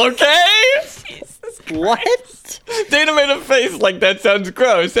legal, okay? What? Dana made a face like that sounds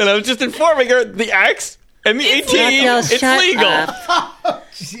gross, and I was just informing her the axe and the 18, Raphael, it's shut legal. up.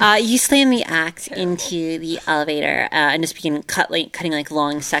 You slam the axe into the elevator and just begin cutting like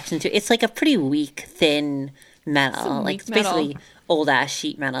long sections. It's like a pretty weak, thin metal. Like weak it's basically old ass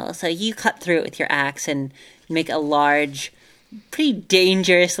sheet metal. So you cut through it with your axe and make a large, pretty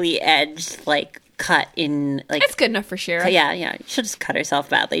dangerously edged like cut in like. It's good enough for Shira. Yeah. She'll just cut herself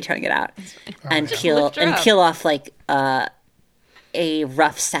badly trying to get out and peel lift her up. peel off like a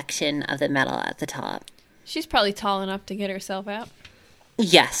rough section of the metal at the top. She's probably tall enough to get herself out.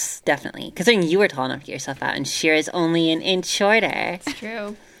 Yes, definitely. Considering you were tall enough to get yourself out, and Shira's only an inch shorter. It's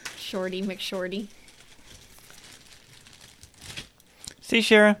true. Shorty McShorty. See,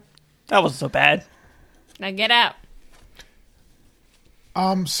 Shira? That wasn't so bad. Now get out.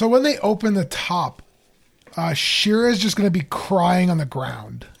 So when they open the top, Shira's just going to be crying on the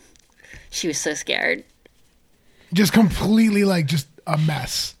ground. She was so scared. Just completely like just a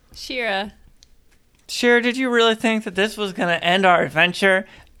mess. Shira. Shira, did you really think that this was going to end our adventure?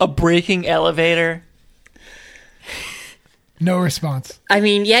 A breaking elevator? No response. I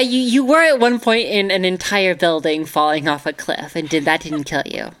mean, yeah, you were at one point in an entire building falling off a cliff, and that didn't kill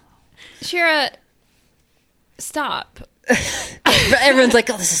you. Shira, stop. But everyone's like,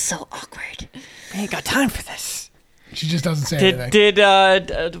 "Oh, this is so awkward." I ain't got time for this. She just doesn't say anything. Did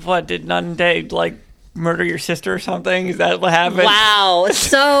Nunde like murder your sister or something? Is that what happened? Wow,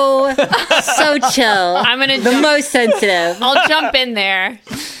 so chill. I'm gonna the jump. most sensitive. I'll jump in there.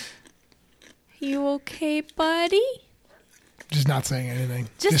 You okay, buddy? Just not saying anything.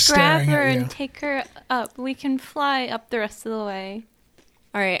 Just grab staring her at you. and take her up. We can fly up the rest of the way.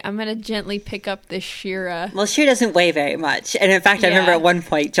 All right, I'm gonna gently pick up this Shira. Well, she doesn't weigh very much, and in fact, I remember Yeah. at one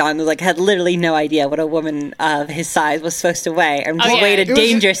point John was like had literally no idea what a woman of his size was supposed to weigh, and just yeah. weighed a It was-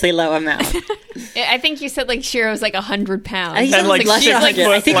 dangerously low amount. I think you said like Shira was like 100 pounds. I think And, it was like, less she's, than like,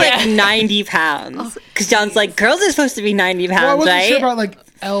 100. I think like- like 90 pounds. Because John's like, girls are supposed to be 90 Well, I pounds, wasn't right? sure about like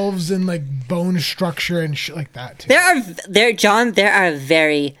elves and like bone structure and shit like that too. There are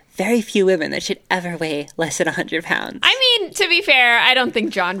very, very few women that should ever weigh less than 100 pounds. I mean, to be fair, I don't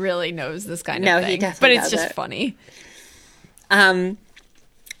think John really knows this kind No, of he thing. definitely but it's just doesn't. funny.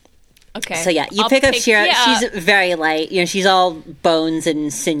 Okay. So yeah, you I'll pick up Shira. you She's up. very light. You know, she's all bones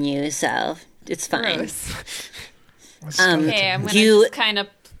and sinew, so it's fine. Gross. Okay, I'm gonna You- just kind of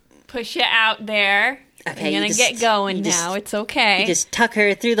push you out there. Okay, I'm you gonna just- get going you just- now. It's okay. You just tuck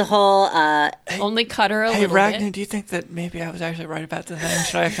her through the hole. Only cut her a Hey, little Ragnar, bit. do you think that maybe I was actually right about the thing?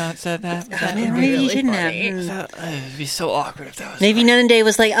 Should I have not said that? Was that maybe maybe you really shouldn't funny. have. it'd be so awkward if that was. Maybe Nunde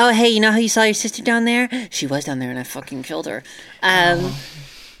was like, "Oh, hey, you know how you saw your sister down there? She was down there, and I fucking killed her."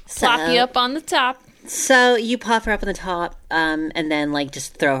 Plop you up on the top. So you pop her up on the top, and then like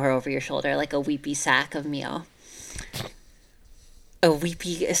just throw her over your shoulder like a weepy sack of meal. A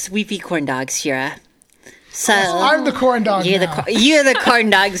weepy corn dog, Shira. So I'm the corn dog you're now. you're the corn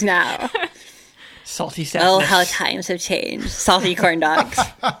dogs now. Salty sadness. Oh, how times have changed. Salty corn dogs.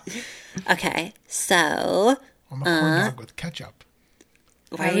 Okay, so I'm a corn dog with ketchup.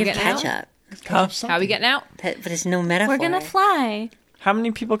 why we do you have getting out? ketchup? How we getting out? But it's no metaphor. We're gonna fly. How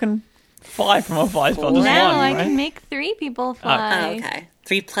many people can fly from a fly spell? Just Now one, I right? can make 3 people fly. Oh, okay.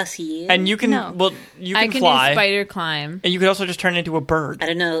 3 plus you. And you can, No. well, you I can can fly, do spider climb. and you could also just turn into a bird. I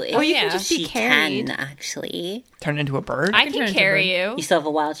don't know if Or you yeah. can just be she carried. can actually. Turn into a bird. I can turn can into carry a you. You still have a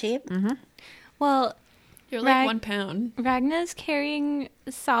wild shape. Well, You're like Rag- 1 pound. Ragna's carrying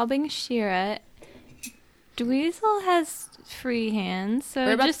sobbing Shira. Dweezil has free hands, so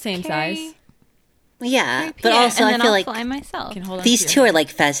We're about just the same carry size. Yeah, Pia, but also and I then feel I'll like fly myself. Can hold on these to two your- are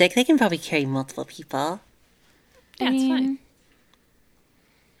like Fezzik. They can probably carry multiple people. Yeah, it's fine.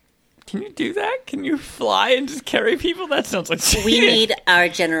 Can you do that? Can you fly and just carry people? That sounds like We cheating. made our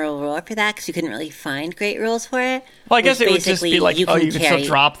general rule for that because we couldn't really find great rules for it. Well, I guess which it would just basically be like, you oh, can you could carry- still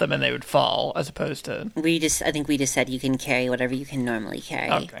drop them and they would fall, as opposed to. I think we just said you can carry whatever you can normally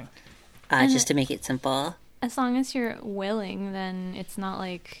carry, Okay. just to make it simple. As long as you're willing, then it's not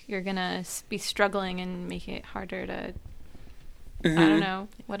like you're gonna be struggling and make it harder to. I don't know,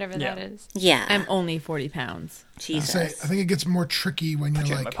 whatever Yeah. that is. Yeah, I'm only 40 pounds. Jesus. Say, I think it gets more tricky when Put you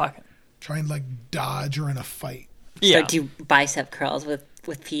you're in my like pocket. trying to like dodge or in a fight. Yeah. Start do bicep curls with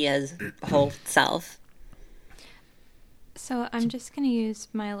Pia's whole self. So I'm just gonna use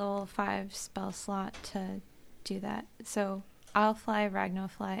my level 5 spell slot to do that. So I'll fly, Ragnar will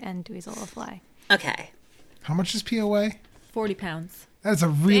fly, and Dweezil will fly. Okay. How much is POA? 40 pounds. That's a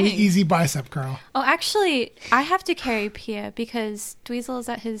really Dang. easy bicep curl. Oh, actually, I have to carry Pia because Dweezil is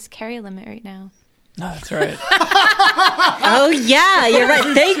at his carry limit right now. No, that's right. Oh yeah, you're right.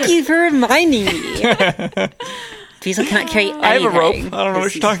 Thank you for reminding me. Dweezil cannot carry anything. I have a rope. I don't know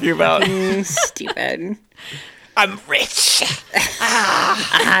what you're talking about. Stupid. I'm rich.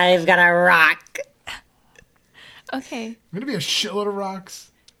 I've got a rock. Okay, I'm gonna be a shitload of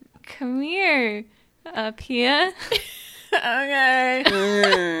rocks. come here, Pia. Okay.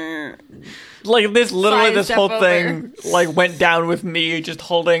 Like this, literally, Side this step whole over. thing, like went down with me just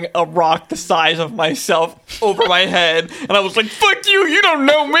holding a rock the size of myself over my head, and I was like, "Fuck you! You don't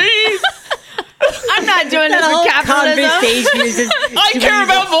know me. I'm not doing this The with whole capitalism. conversation is just. I care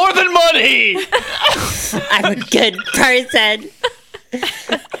about more than money." I'm a good person.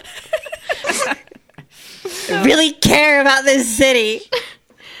 I really care about this city.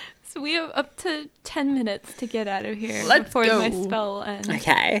 So we have up to 10 minutes to get out of here Let's before go. my spell ends.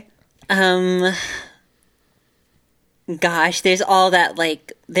 Okay. Gosh, there's all that,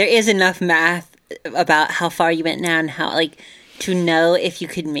 like, there is enough math about how far you went now and how, like, to know if you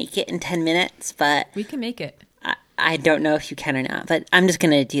could make it in 10 minutes, but We can make it. I don't know if you can or not, but I'm just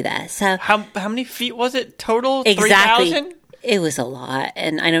going to do that. So, How many feet was it total? exactly. 3,000? it was a lot,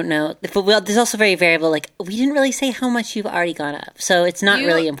 and I don't know. But there's also very variable. Like, we didn't really say how much you've already gone up, so it's not You-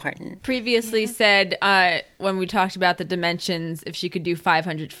 really important. Previously said when we talked about the dimensions, if she could do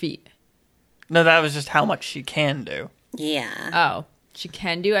 500 feet. No, that was just how much she can do. Yeah. Oh, she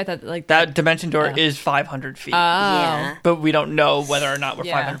can do. I thought like That dimension door is 500 feet. Yeah. But we don't know whether or not we're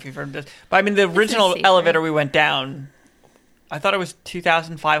Yeah. 500 feet from this. But I mean, the original safer. elevator we went down, I thought it was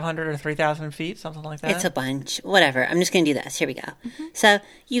 2,500 or 3,000 feet, something like that. It's a bunch. Whatever. I'm just going to do this. Here we go. So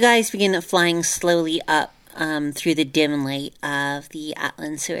you guys begin flying slowly up through the dim light of the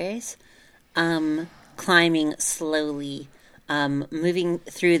Atlan sewers, climbing slowly, moving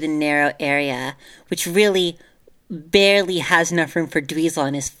through the narrow area, which really barely has enough room for Dweezil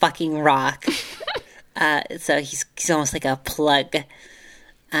on his fucking rock. So he's almost like a plug.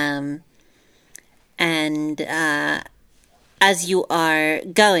 And as you are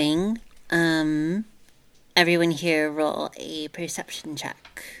going, everyone here roll a perception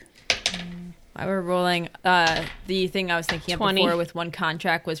check. I were rolling. The thing I was thinking of 20. before with one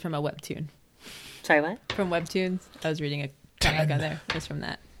contract was from a webtoon. Sorry, what? From Webtoons, I was reading a comic 10. on there. It was from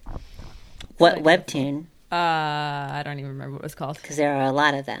that. What webtoon? I don't even remember what it was called. Because there are a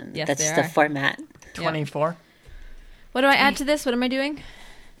lot of them. Yes, That's there just the are. format. 24. What do I add to this? What am I doing?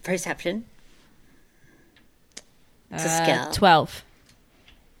 Perception. It's a skill. 12.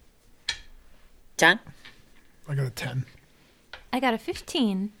 John? I got a 10. I got a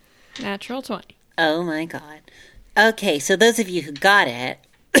 15. Natural 20. Oh my god. Okay, so those of you who got it,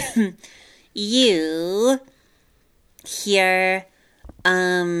 you hear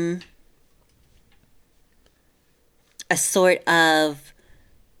a sort of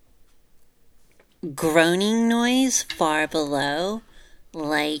groaning noise far below,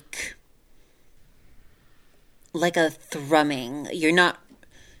 like a thrumming. You're not.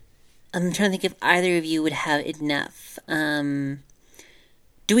 I'm trying to think if either of you would have enough. Dweezil,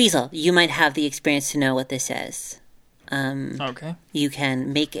 you might have the experience to know what this is. Okay. You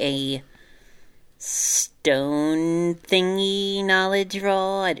can make a stone thingy knowledge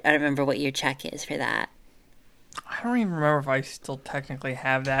roll. I don't remember what your check is for that. I don't even remember if I still technically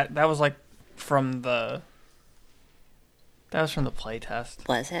have that. That was like from the... That was from the playtest.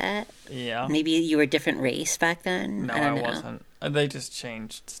 Was it? Yeah. Maybe you were a different race back then? No, I I don't know. wasn't. They just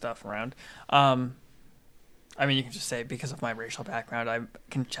changed stuff around. I mean, you can just say because of my racial background, I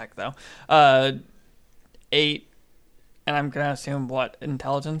can check though. 8, and I'm gonna assume what,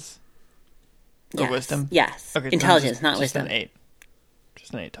 intelligence or Yes. wisdom? Yes. Okay, so Intelligence, just- not just wisdom. An 8.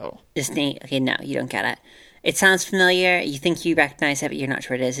 Just an 8 total. Just an 8. Okay, no, you don't get it. It sounds familiar. You think you recognize it, but you're not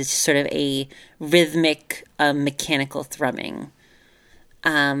sure what it is. It's just sort of a rhythmic, mechanical thrumming.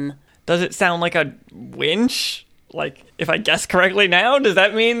 Does it sound like a winch? Like, if I guess correctly now, does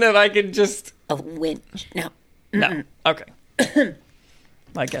that mean that I could just... A winch. No. No. Okay.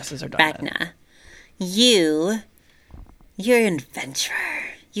 My guesses are done. then. Ragna, you're an adventurer.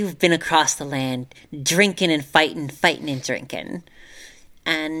 You've been across the land, drinking and fighting, fighting and drinking.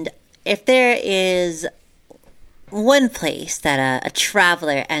 And if there is one place that a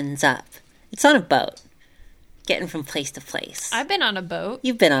traveler ends up, it's on a boat, getting from place to place. I've been on a boat.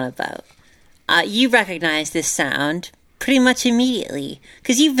 You've been on a boat. You recognize this sound pretty much immediately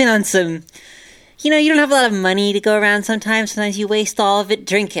because you've been on some. You know, you don't have a lot of money to go around sometimes. Sometimes you waste all of it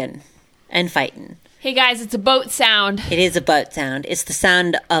drinking and fighting. Hey guys, it's a boat sound. It is a boat sound. It's the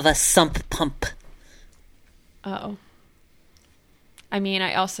sound of a sump pump. Oh. I mean,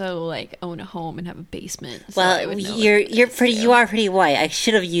 I also like own a home and have a basement. So Well, I would know you are pretty white. I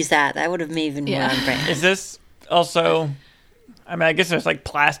should have used that. That would have made even more Yeah. on brand. Is this also... I mean, I guess there's like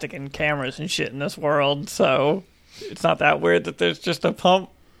plastic and cameras and shit in this world, so it's not that weird that there's just a pump.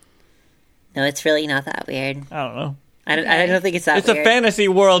 No, it's really not that weird. I don't know. I don't think it's that It's weird. a fantasy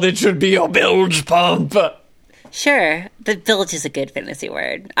world. It should be a bilge pump. Sure, but bilge is a good fantasy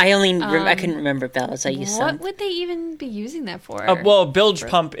word. I couldn't remember bilge. So I used What some. would they even be using that for? Well, a bilge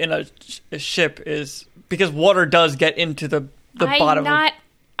pump in a ship is because water does get into the bottom.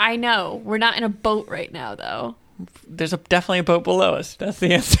 I know. We're not in a boat right now, though. There's definitely a boat below us. That's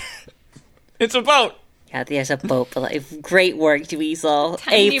the answer. It's a boat. Yeah, there's a boat. But great work, Dweezil.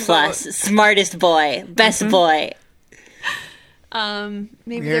 Tiny A plus, smartest boy, best boy. Maybe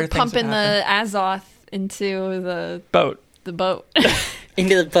Weird they're things pumping have the Azoth into Boat. the boat.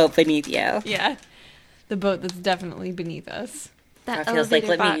 Into the boat beneath you. Yeah. The boat that's definitely beneath us. That I feels like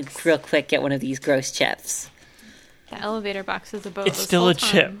elevator let me box. real quick get one of these gross chips. The elevator box is a boat. It's this still whole a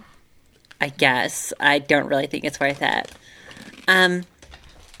chip. time. I guess. I don't really think it's worth it.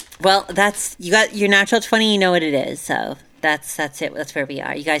 Well, you got your natural 20, you know what it is, so that's it. That's where we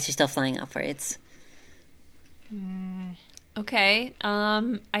are. You guys are still flying upwards. Okay.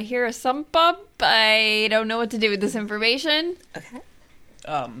 I hear a sump up. I don't know what to do with this information. Okay.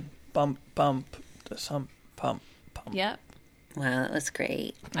 Bump, the sump, pump. Yep. Wow, that was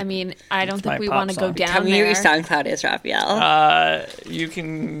great. I mean, I don't It's think my we pop want to go song. down Tell me what there. your SoundCloud is, Raphael. You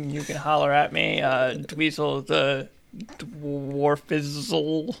can holler at me, Dweezil the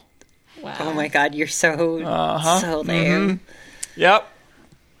Dwarfizzle. Wow. Oh my god, you're so lame. Yep.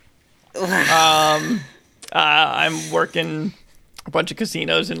 I'm working a bunch of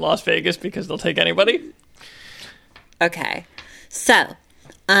casinos in Las Vegas because they'll take anybody. Okay. So,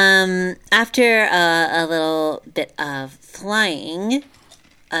 after a little bit of flying,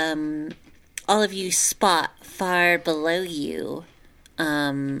 all of you spot far below you,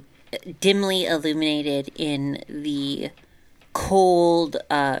 dimly illuminated in the cold,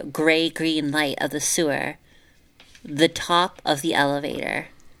 gray-green light of the sewer, the top of the elevator,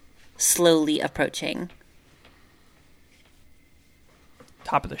 slowly approaching.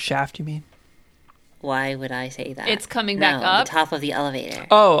 Top of the shaft, you mean? Why would I say that? It's coming back No, up? the top of the elevator.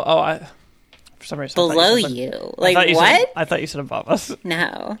 For some reason, I thought Below said- you. I Like, thought you what? said- I thought you said above us.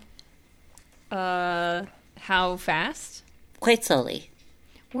 No. How fast? Quite slowly.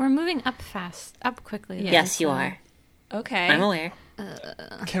 We're moving up fast, up quickly. though, Yes, you so- are. Okay. I'm aware.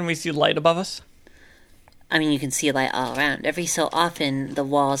 Can we see light above us? I mean, you can see light all around. Every so often, the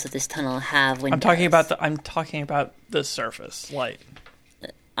walls of this tunnel have windows. I'm talking about the surface light.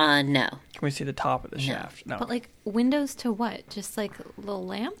 No. Can we see the top of the shaft? No. But like windows to what? Just like little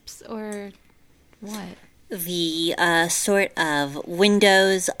lamps or what? The sort of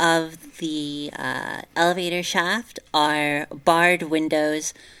windows of the elevator shaft are barred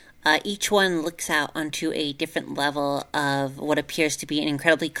windows. Each one looks out onto a different level of what appears to be an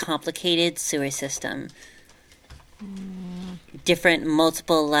incredibly complicated sewer system. Different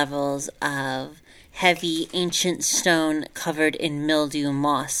multiple levels of heavy ancient stone covered in mildew,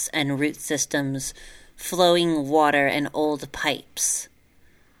 moss, and root systems, flowing water, and old pipes.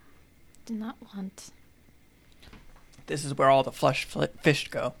 Do not want. This is where all the fish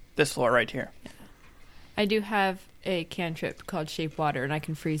go. This floor right here. I do have a cantrip called Shape Water, and I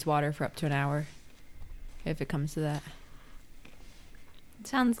can freeze water for up to an hour. If it comes to that.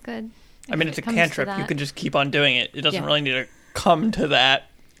 Sounds good. I mean, If it's it a comes to cantrip. You that. can just keep on doing it. It doesn't Yeah. really need to come to that.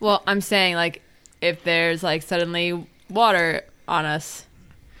 Well, I'm saying, like, if there's, like, suddenly water on us,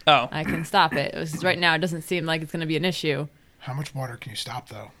 Oh. I can stop it. Right now, it doesn't seem like it's going to be an issue. How much water can you stop,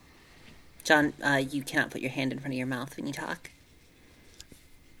 though? John, you cannot put your hand in front of your mouth when you talk.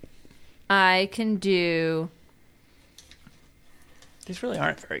 I can do... These really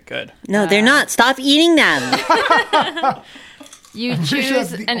aren't very good. No, they're not. Stop eating them. You pretty sure choose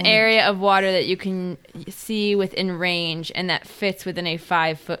that's the an only- area of water that you can see within range, and that fits within a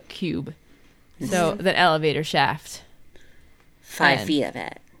 5-foot cube. So, the elevator shaft. 5 And- feet of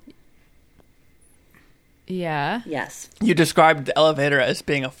it. Yeah. Yes. You described the elevator as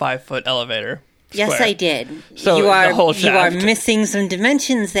being a 5-foot elevator. Yes, square. I did. So you the are whole you are shaft. missing some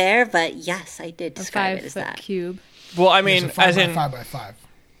dimensions there, but yes, I did A describe it as 5-foot that. cube. Well, I It's mean, a 5 as by in, 5 by 5.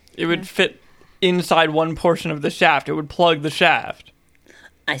 it would fit inside one portion of the shaft. It would plug the shaft.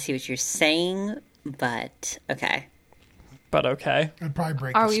 I see what you're saying, but okay. But okay. It'd probably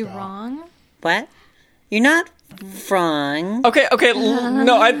break Are the we spell. wrong? What? You're not wrong. Okay,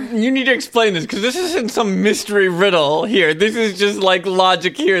 no, you need to explain this, because this isn't some mystery riddle here. This is just, like,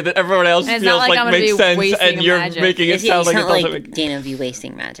 logic here that everyone else And it's feels not like I'm gonna makes be sense, wasting and you're magic. making it It's sound like it not doesn't like make... Dana would be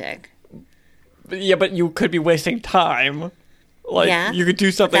wasting magic. Yeah, but you could be wasting time. Like, Yeah, you could do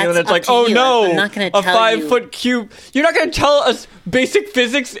something that's and then it's up like, to oh you. no, I'm not gonna a tell 5-foot cube. You're not going to tell us basic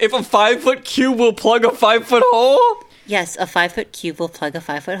physics if a 5-foot cube will plug a 5-foot hole? Yes, a 5-foot cube will plug a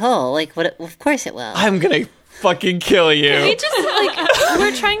 5-foot hole. Like what? Of course it will. I'm going to fucking kill We you. just like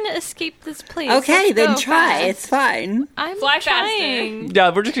we're trying to escape this place. Okay, Let's then go try. fast. It's fine. I'm Fly faster. trying. Yeah,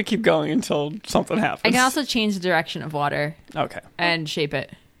 we're just going to keep going until something happens. I can also change the direction of water Okay. and shape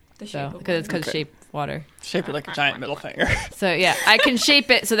it. The shape So, of because it's because Okay. shape water. Shape it like a giant middle finger. So yeah, I can shape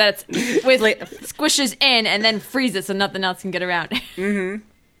it so that it's with squishes in and then freeze it so nothing else can get around.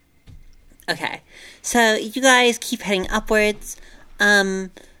 Okay, so you guys keep heading upwards.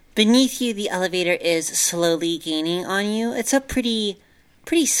 Beneath you, the elevator is slowly gaining on you. It's a pretty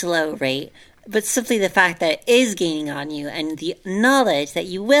slow rate, but simply the fact that it is gaining on you and the knowledge that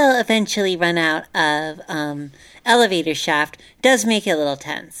you will eventually run out of elevator shaft does make it a little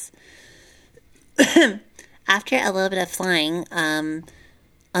tense. After a little bit of flying,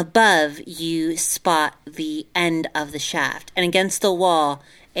 above you spot the end of the shaft, and against the wall,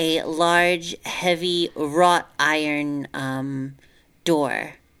 a large, heavy, wrought iron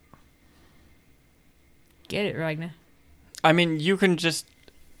door. Get it, Ragnar. I mean, you can just...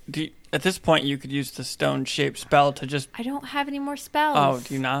 at this point, you could use the stone-shaped spell to just... I don't have any more spells. Oh,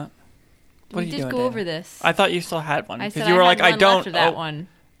 do you not? What we are you did doing, go Dana? over this. I thought you still had one. I Because said you were I like, had I one don't... left of that one.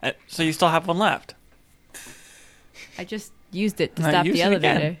 So you still have one left. I just used it to No, stop use the it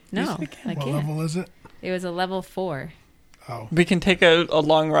elevator. again. No, Use it again. I What can't. level is it? It was a level 4. Oh. We can take a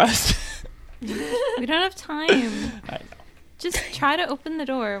long rest. We don't have time. I know. Just try to open the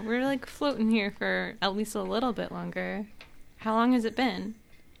door. We're like floating here for at least a little bit longer. How long has it been?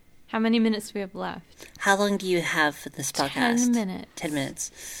 How many minutes do we have left? How long do you have for the spellcast? 10 minutes. 10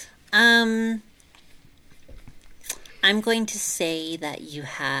 minutes. I'm going to say that you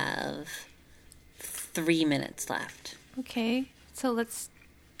have 3 minutes left. Okay, so let's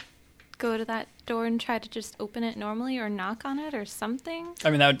go to that door and try to just open it normally or knock on it or something. I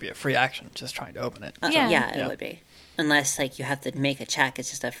mean, that would be a free action, just trying to open it. Yeah. Yeah, Yeah. it would be. Unless, like, you have to make a check. It's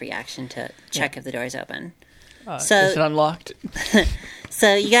just a free action to check if the door is open. So- Is it unlocked?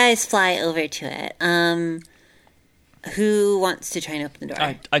 So you guys fly over to it. Who wants to try and open the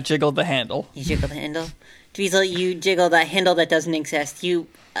door? I jiggled the handle. You jiggle the handle. Dweezil, you jiggle the handle that doesn't exist.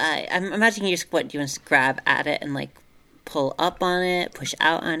 I'm imagining you just, you want to grab at it and, like, pull up on it, push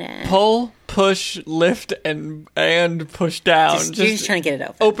out on it. Pull, push, lift, and push down. You're just trying to get it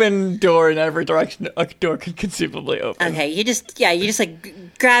open. Open door in every direction a door could conceivably open. Okay, you just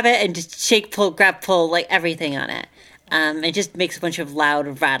like grab it and just shake, pull, grab, pull, like everything on it. It just makes a bunch of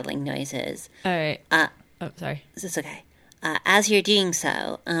loud rattling noises. All right. Uh, oh, sorry. It's okay. As you're doing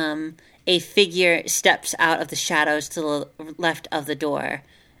so, a figure steps out of the shadows to the left of the door.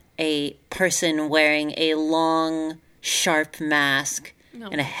 A person wearing a long, sharp mask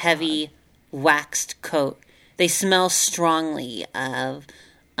and a heavy, waxed coat. They smell strongly of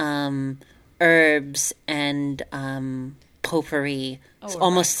herbs and potpourri. It's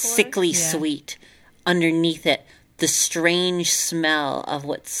almost sickly sweet. Underneath it, the strange smell of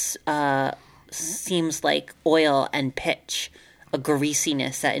what seems like oil and pitch, a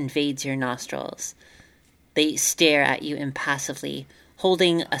greasiness that invades your nostrils. They stare at you impassively,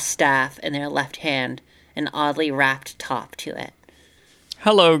 holding a staff in their left hand, an oddly wrapped top to it.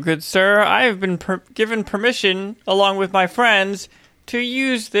 Hello, good sir. I have been given permission, along with my friends, to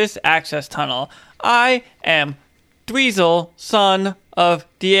use this access tunnel. I am Dweezil, son of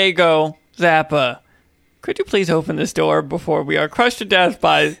Diego Zappa. Could you please open this door before we are crushed to death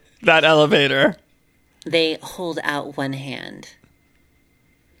by that elevator? They hold out one hand.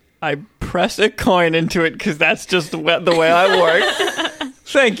 I press a coin into it because that's just the way I work.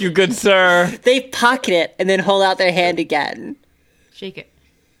 Thank you, good sir. They pocket it and then hold out their hand again. Shake it.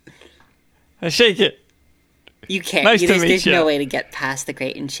 I shake it. You can't. Nice to meet There's you. no way to get past the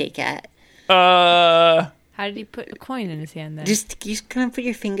grate and shake it. How did he put a coin in his hand then? You just kind of put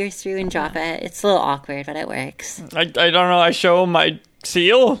your fingers through and drop it. It's a little awkward, but it works. I don't know. I show him my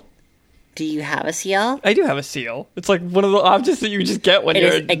seal. Do you have a seal? I do have a seal. It's like one of the objects that you just get when It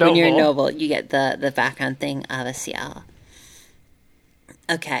you're is a like noble. when you're a noble, you get the background thing of a seal.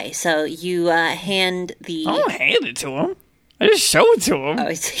 Okay, so you hand the. I don't hand it to him. I just show it to him.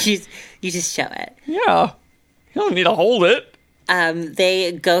 Oh, so you just show it. Yeah. You don't need to hold it.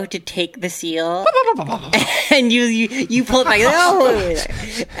 They go to take the seal, and you pull it back. Oh,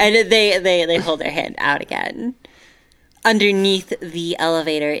 and they hold their hand out again. Underneath the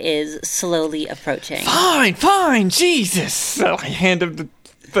elevator is slowly approaching. Fine, Jesus. So I hand him the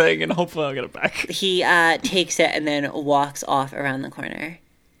thing, and hopefully I'll get it back. He takes it and then walks off around the corner.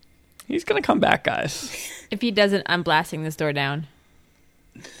 He's gonna come back, guys. If he doesn't, I'm blasting this door down.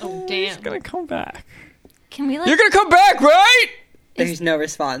 Oh, He's damn. gonna come back. Can we, like... You're gonna come back, right? There's no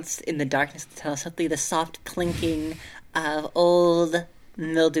response in the darkness of the tunnel. Simply the soft clinking of old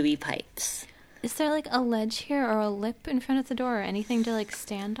mildewy pipes. Is there, like, a ledge here or a lip in front of the door or anything to, like,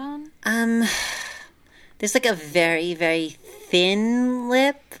 stand on? There's like a very, very thin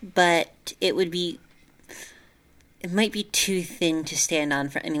lip, but it might be too thin to stand on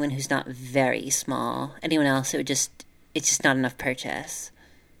for anyone who's not very small. Anyone else, it's just not enough purchase.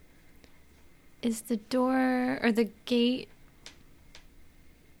 Is the door or the gate...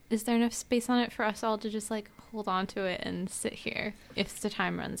 Is there enough space on it for us all to just, like, hold on to it and sit here if the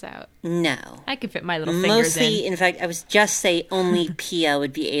time runs out? No. I can fit my little fingers Mostly, in. in fact, I was just say only Pia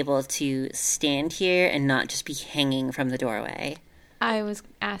would be able to stand here and not just be hanging from the doorway. I was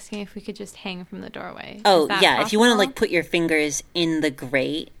asking if we could just hang from the doorway. Oh, Is that yeah, if you want to, possible? like, put your fingers in the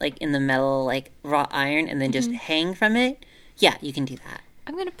grate, like, in the metal, like, wrought iron, and then just hang from it, yeah, you can do that.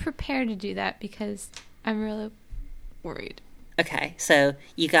 I'm going to prepare to do that because I'm really worried. Okay, so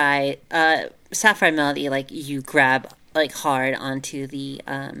you guys, Sapphire Melody, like, you grab, like, hard onto the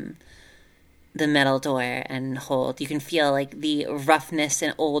the metal door and hold. You can feel like the roughness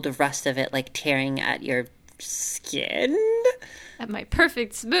and old rust of it like tearing at your skin At my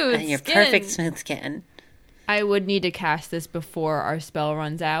perfect smooth and your skin. perfect smooth skin. I would need to cast this before our spell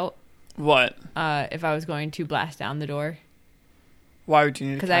runs out. What? If I was going to blast down the door, Why would you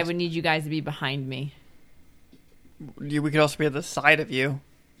need to because cast? I would need you guys to be behind me. We could also be at the side of you.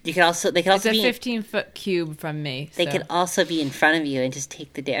 You could also they could It's also a be 15-foot cube from me. they so- could also be in front of you and just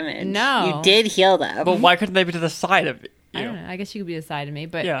take the damage. No. You did heal them. But why couldn't they be to the side of you? I don't know. I guess you could be aside of me,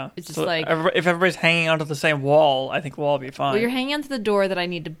 but Yeah. it's just So like, if everybody's hanging onto the same wall, I think we'll all be fine. well, you're hanging onto the door that I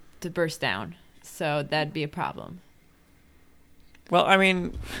need to burst down, so that'd be a problem. Well, I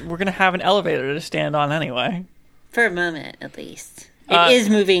mean, we're gonna have an elevator to stand on anyway. For a moment, at least. It is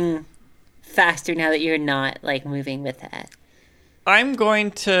moving faster now that you're not like moving with it. I'm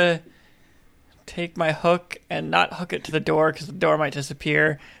going to take my hook and not hook it to the door because the door might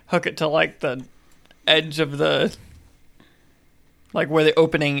disappear. Hook it to like the edge of the, like where the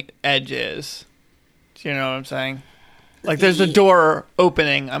opening edge is. Do you know what I'm saying? Like there's a door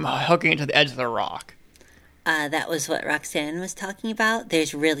opening. I'm hooking it to the edge of the rock. That was what Roxanne was talking about.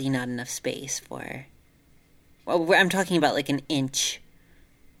 There's really not enough space for. Well, I'm talking about like an inch,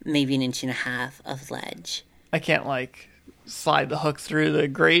 maybe an inch and a half of ledge. I can't like slide the hook through the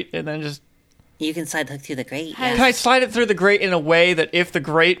grate and then just. You can slide the hook through the grate. Has- Can I slide it through the grate in a way that if the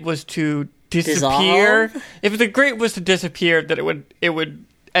grate was to disappear, Dissolve? if the grate was to disappear, that it would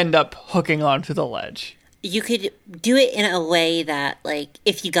end up hooking onto the ledge. You could do it in a way that, like,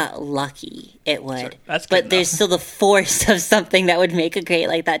 if you got lucky, it would. Sure, that's good but there's enough. still the force of something that would make a grate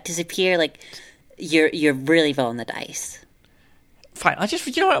like that disappear. Like, you're really rolling the dice. Fine.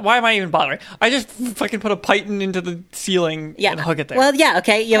 You know what? Why am I even bothering? I just fucking put a python into the ceiling Yeah. and hook it there. Well, yeah,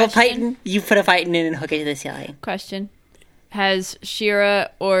 okay. You have a Question? python. You put a python in and hook it to the ceiling. Question: has Shira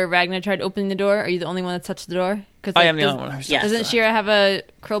or Ragnar tried opening the door? Are you the only one that's touched the door? Because I am the only one who's Yeah. Doesn't Shira have a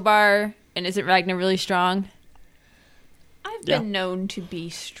crowbar? And isn't Ragnar really strong? I've Yeah. been known to be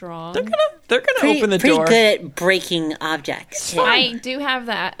strong. They're gonna Pretty, open the pretty door. good at breaking objects. Too. I do have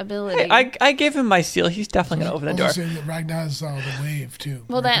that ability. I gave him my seal. He's definitely gonna open the door. Also saying that Ragnar's the wave too.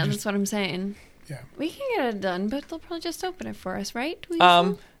 well, We can that's just- what I'm saying. yeah. We can get it done, but they'll probably just open it for us, right?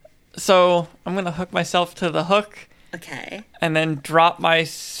 Weasel? So I'm gonna hook myself to the hook Okay. and then drop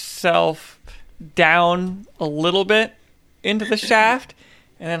myself down a little bit into the shaft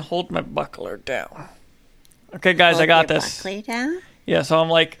and then hold my buckler down. Okay, guys, I Hold got your this. buckler down. Yeah, so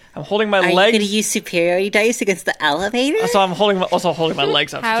I'm holding my Are you legs. going to use superiority dice against the elevator? So I'm also holding my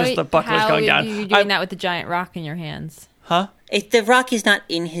legs up. Just the buckler's going down. How are you doing that with the giant rock in your hands? Huh? The rock is not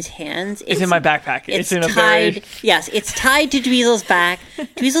in his hands. It's in my backpack. It's in a tied. very. Yes, it's tied to Dweezil's back.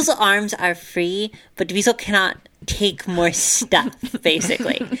 Dweezil's arms are free, but Dweezil cannot take more stuff.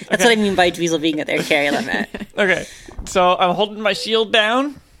 Basically, that's what I mean by Dweezil being at their carry limit. Okay, so I'm holding my shield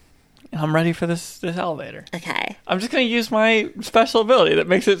down, and I'm ready for this elevator. Okay. I'm just gonna use my special ability that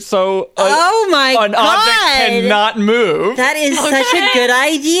makes it so Oh my an object god! cannot move. That is such a good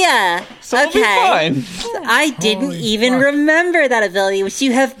idea. so we'll be fine. I didn't Holy even fuck. remember that ability, which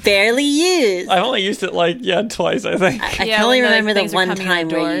you have barely used. I've only used it twice, I think. I Yeah, can only when the remember the things are one coming in time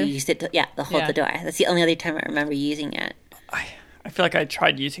the where you door. used it to hold Yeah. the door. That's the only other time I remember using it. I feel like I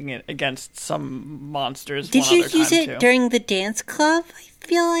tried using it against some monsters. Did one you other use time, it too. during the dance club? I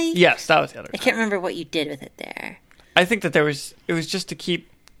feel like. Yes, that was the other I time. can't remember what you did with it there. I think that it was just to keep.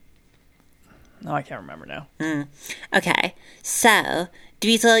 No, I can't remember now. Okay, so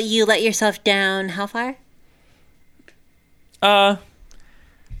Dweezil, you let yourself down how far?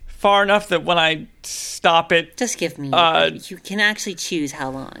 Far enough that when I stop it, Just give me. You can actually choose how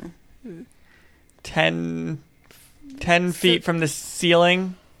long. 10 feet from the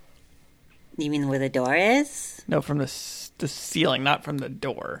ceiling. You mean where the door is? No, from the ceiling, not from the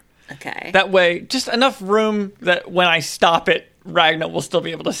door. Okay. That way, just enough room that when I stop it, Ragnar will still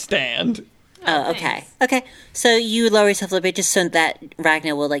be able to stand. Oh, okay. Okay. So you lower yourself a little bit just so that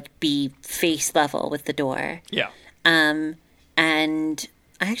Ragnar will like be face level with the door. Yeah. And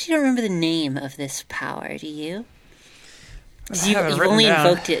I actually don't remember the name of this power. Do you? 'Cause I have it you've written only down.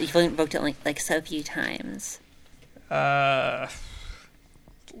 invoked it. You've only invoked it like so few times.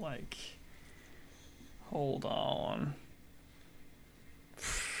 Hold on.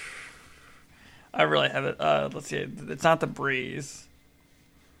 I really have it. Let's see. It's not the breeze.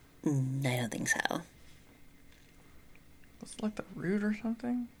 I don't think so. It's like the root or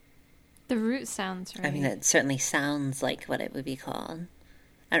something. The root sounds right. I mean, it certainly sounds like what it would be called.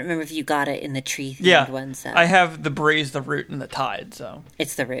 I don't remember if you got it in the tree themed Yeah, one. So I have the breeze, the root, and the tide. So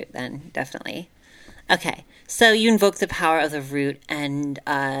it's the root then, definitely. Okay, so you invoke the power of the root, and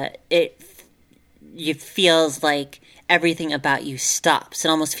it it feels like everything about you stops. It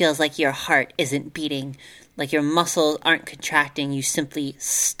almost feels like your heart isn't beating, like your muscles aren't contracting. You simply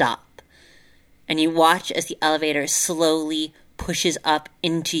stop. And you watch as the elevator slowly pushes up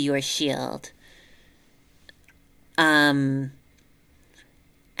into your shield. And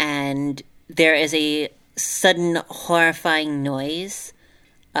there is a sudden horrifying noise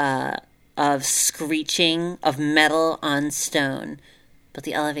of screeching of metal on stone, but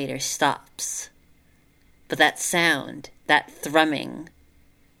the elevator stops. But that sound, that thrumming,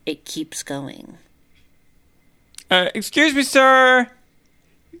 it keeps going. Excuse me, sir.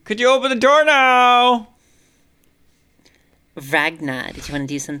 Could you open the door now? Ragnar, did you want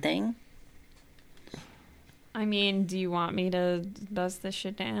to do something? I mean, do you want me to bust this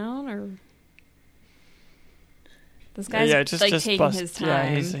shit down, or this guy's taking bust. his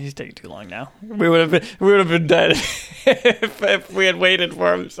time? Yeah, he's taking too long now. We would have been dead if we had waited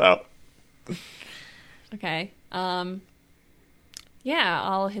for him. So Okay. Yeah,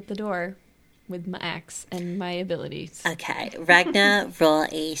 I'll hit the door with my axe and my abilities. Okay, Ragnar, roll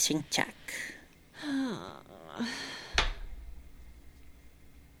a strength check.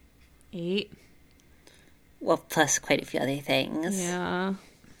 8. Well, plus quite a few other things. Yeah.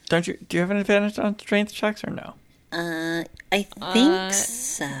 do you have an advantage on strength checks or no? I think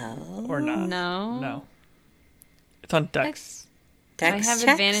so. Or not? No. It's on dex. Dex I have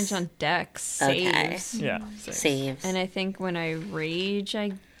checks? advantage on dex Okay. saves. Yeah. Saves. And I think when I rage,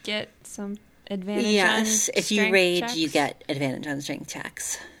 I get some advantage Yes, on if you strength rage, checks. you get advantage on strength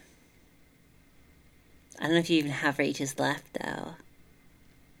checks. I don't know if you even have rages left, though.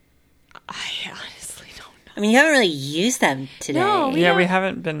 I honestly don't know. I mean, you haven't really used them today. No, we We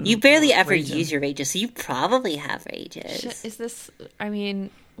haven't been. You barely ever raging. use your rages, so you probably have rages. Is this... I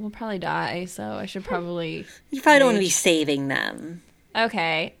mean, we'll probably die, so I should probably... You probably don't want to be rage. saving them.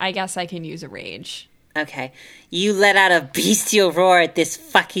 Okay, I guess I can use a rage. Okay. You let out a bestial roar at this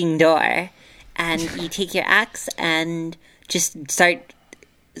fucking door, and you take your axe and just start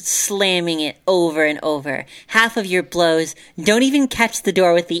slamming it over and over. Half of your blows don't even catch the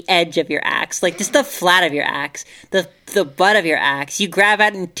door with the edge of your axe, like just the flat of your axe, the butt of your axe. You grab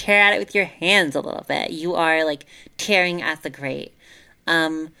at it and tear at it with your hands a little bit. You are like tearing at the grate.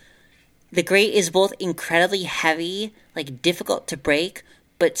 The grate is both incredibly heavy, like difficult to break,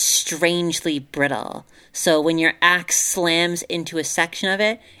 but strangely brittle. So when your axe slams into a section of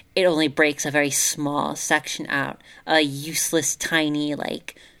it, it only breaks a very small section out, a useless tiny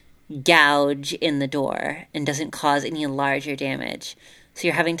like gouge in the door, and doesn't cause any larger damage. So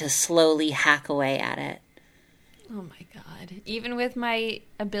you're having to slowly hack away at it. Oh my god. Even with my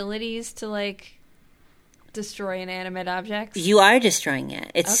abilities to, like, destroy inanimate objects? You are destroying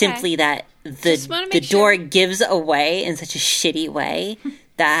it. It's Okay. simply that Just wanna the make door sure. gives away in such a shitty way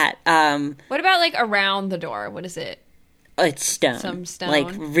that What about, like, around the door? What is it? it's stone. Some stone. Like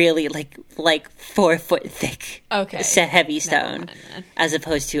really like 4 foot thick. Okay. Heavy stone. mind then. As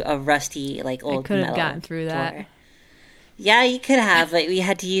opposed to a rusty like old could have metal gotten through that. door. Yeah, you could have, but we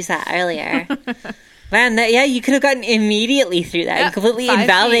had to use that earlier. Man, you could have gotten immediately through that. Yeah, You completely 5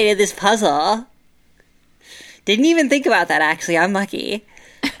 invalidated this puzzle. Didn't even think about that, actually. I'm lucky.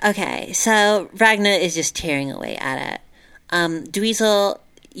 Okay, so Ragnar is just tearing away at it. Dweezil,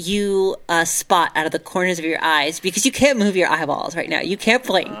 you spot out of the corners of your eyes, because you can't move your eyeballs right now. You can't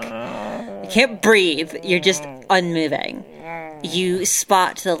blink. You can't breathe. You're just unmoving. You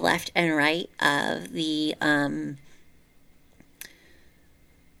spot to the left and right of the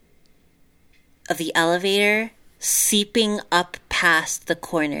elevator, seeping up past the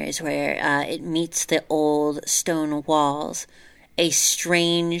corners where it meets the old stone walls, a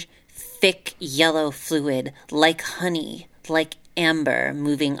strange, thick yellow fluid, like honey, like amber,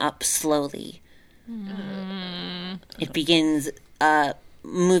 moving up slowly. It begins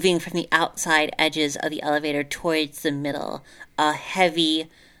moving from the outside edges of the elevator towards the middle, a heavy,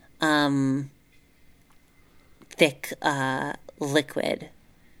 thick liquid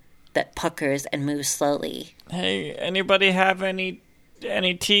that puckers and moves slowly. Hey, anybody have any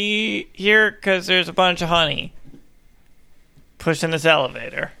tea here? Because there's a bunch of honey pushing this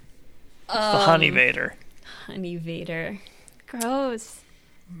elevator. It's the honey vader. Honey Vader. Gross.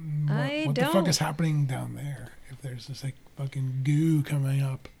 What the fuck is happening down there? If there's this like fucking goo coming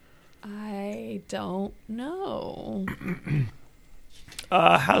up. I don't know.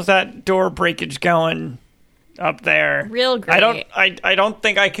 How's that door breakage going up there? Real great. I don't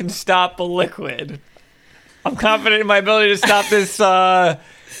think I can stop a liquid. I'm confident in my ability to stop this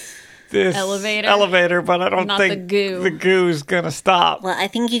this Elevator? but I don't Not think the goo. the goo's gonna stop. Well, I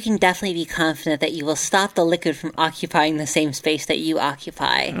think you can definitely be confident that you will stop the liquid from occupying the same space that you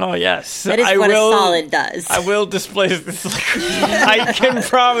occupy. Oh yes, That is I what will, a solid does. I will displace this liquid. I can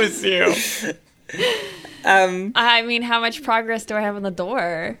promise you. I mean, how much progress do I have on the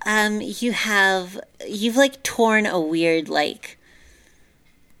door? You've like torn a weird like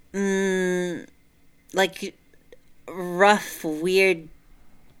rough, weird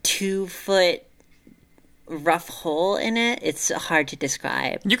 2-foot rough hole in it. It's hard to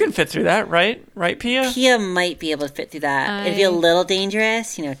describe. You can fit through that, right? Right, Pia? Pia might be able to fit through that. It'd be a little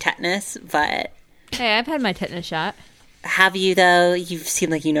dangerous, tetanus, but Hey, I've had my tetanus shot. have you though? You seem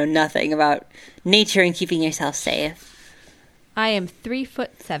like you know nothing about nature and keeping yourself safe. I am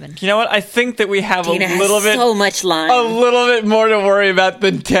 3'7". You know what? I think that we have Dana a little has bit, so much line. a little bit more to worry about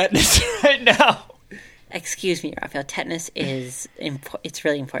than tetanus right now. Excuse me, Raphael. Tetanus is it's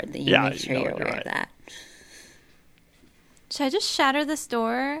really important that you Yeah, make sure you know you're what, aware you're of that. Should I just shatter this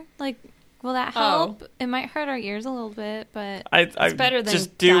door? Like, will that help? It might hurt our ears a little bit, but I better than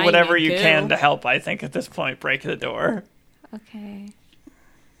just do dying whatever in you goo. can to help. I think at this point, break the door. okay.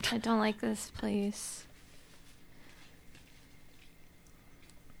 I don't like this place.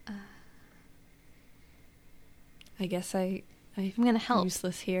 I guess I'm gonna help.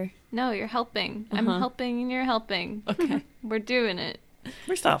 useless here. No, you're helping. I'm helping and you're helping. Okay. We're doing it.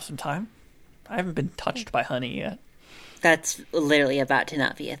 We still have some time. I haven't been touched by honey yet. That's literally about to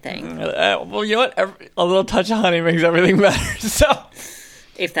not be a thing, Well, you know what? A little touch of honey makes everything better. So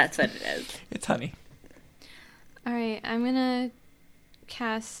if that's what it is. it's honey. All right, I'm gonna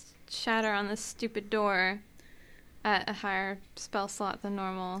cast Shatter on this stupid door at a higher spell slot than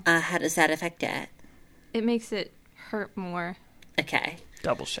normal. How does that affect it? It makes it hurt more. Okay.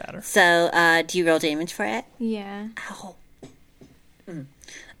 Double shatter. So, do you roll damage for it? Yeah. Ow.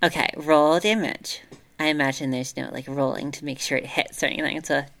 Okay, roll damage. I imagine there's no rolling to make sure it hits or anything. It's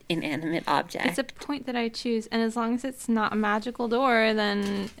an inanimate object. It's a point that I choose, and as long as it's not a magical door,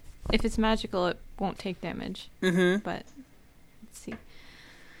 then if it's magical, it won't take damage. Mm-hmm. But let's see.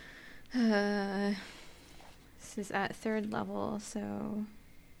 This is at 3rd level, so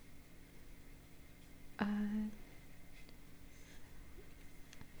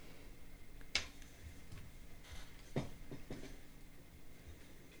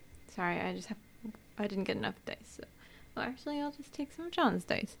sorry, I didn't get enough dice. So. Well, actually, I'll just take some of John's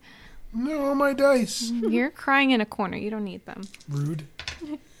dice. No, my dice. You're crying in a corner. You don't need them. Rude.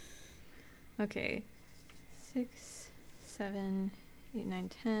 Okay. 6, 7, 8, 9,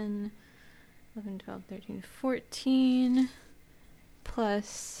 10, 11, 12, 13, 14.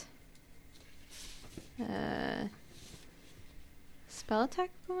 Plus spell attack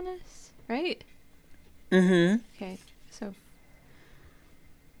bonus, right? Mm-hmm. Okay, so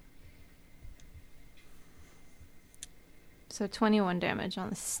 21 damage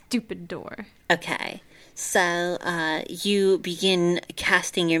on the stupid door. Okay. So, you begin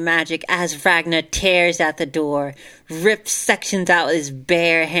casting your magic as Ragnar tears at the door, rips sections out with his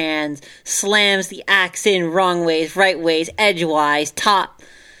bare hands, slams the axe in wrong ways, right ways, edgewise, top.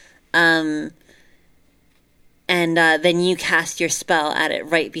 And then you cast your spell at it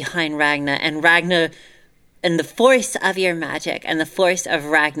right behind Ragnar, and the force of your magic and the force of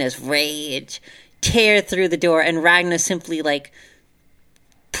Ragnar's rage tear through the door, and Ragnar simply,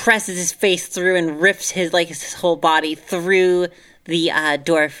 presses his face through and rips his whole body through the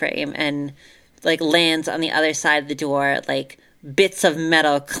door frame and lands on the other side of the door, bits of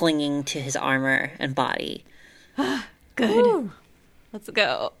metal clinging to his armor and body. Good. Ooh. Let's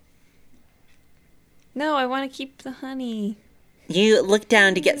go. No, I want to keep the honey. You look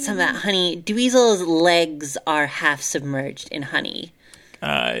down to get some of that honey. Dweezil's legs are half submerged in honey.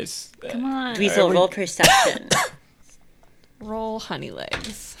 Come on. Dweezil, roll perception. Roll honey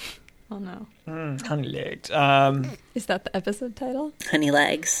legs. Oh no. Honey legs. Is that the episode title? Honey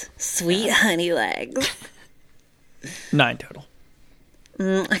legs. Sweet honey legs. 9 total.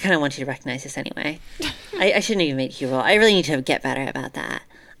 I kind of want you to recognize this anyway. I shouldn't even make you roll. I really need to get better about that.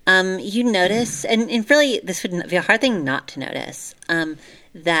 You notice, and really this would be a hard thing not to notice,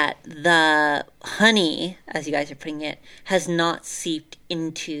 that the honey, as you guys are putting it, has not seeped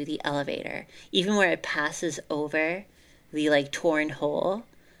into the elevator. Even where it passes over the torn hole,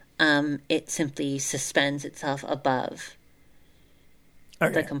 it simply suspends itself above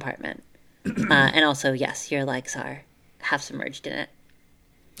the compartment. And also, yes, your legs are half submerged in it.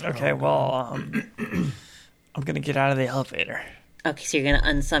 Okay, well, I'm gonna get out of the elevator. Okay, so you're going to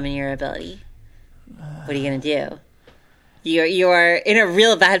unsummon your ability. What are you going to do? You're in a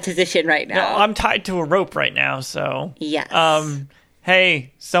real bad position right No, now. I'm tied to a rope right now, so Yes.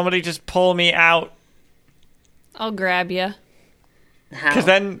 hey, somebody just pull me out. I'll grab you. How? Because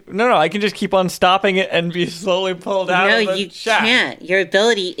then, no, I can just keep on stopping it and be slowly pulled out No, of the you shaft. can't. Your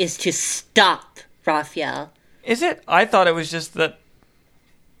ability is to stop, Raphael. Is it? I thought it was just that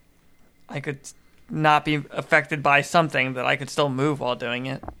I could not be affected by something, that I could still move while doing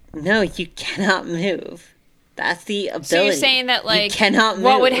it. No, you cannot move. That's the ability. So you're saying that, like, you cannot move.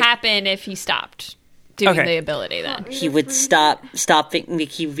 what would happen if he stopped doing Okay. the ability then? He would stop like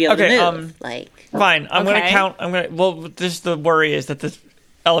he would be able Okay, to move. Fine, I'm going to Okay. count. Well, the worry is that this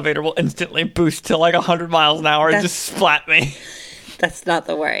elevator will instantly boost to like 100 miles an hour and That's- just splat me. That's not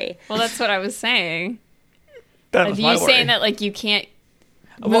the worry. Well, that's what I was saying. That Are was you my worry. saying that, like, you can't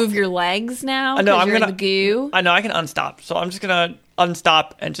move your legs now? I know, 'cause I'm you're in gonna- the goo. I know I can unstop, so I'm just going to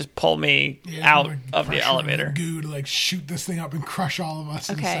unstop and just pull me out like, of the pressure elevator. Goo to like shoot this thing up and crush all of us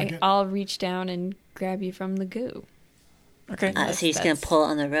in a Okay, second. I'll reach down and grab you from the goo. Okay. So you're just going to pull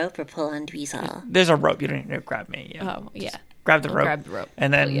on the rope or pull on Dweezil? There's a rope. You don't need to grab me. Yeah. Oh, yeah. Grab the I'll rope. grab the rope.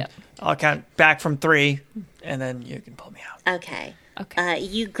 And then Oh, yeah. I'll count back from 3, and then you can pull me out. Okay. Okay.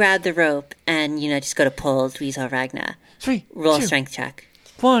 You grab the rope and, just go to pull Dweezil Ragna. 3, Roll a 2, strength check.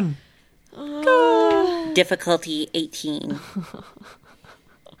 1. Difficulty 18.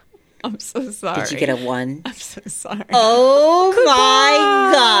 I'm so sorry. Did you get a 1? I'm so sorry. Oh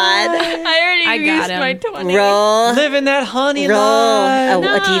my god. I already I got used him. my 20. Roll. Living that honey Roll life.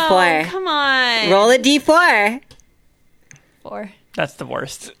 a d4. Come on. Roll a d4. 4. That's the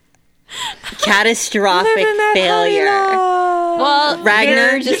worst. Catastrophic failure. Well, Ragnar,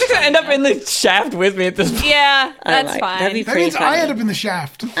 you're You're just gonna end up in the shaft with me at this point. yeah, that's That'd fine. be That pretty means funny. I end up in the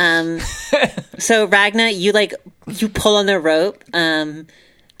shaft. So Ragna, you pull on the rope.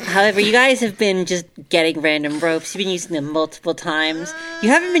 However, you guys have been just getting random ropes. You've been using them multiple times. You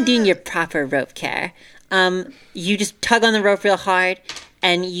haven't been doing your proper rope care. You just tug on the rope real hard,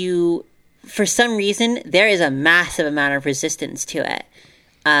 and for some reason, there is a massive amount of resistance to it.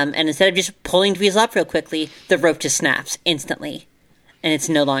 And instead of just pulling Dweezil up real quickly, the rope just snaps instantly, and it's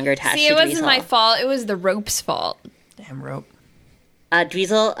no longer attached See, to it Dweezil. wasn't my fault. It was the rope's fault. Damn rope.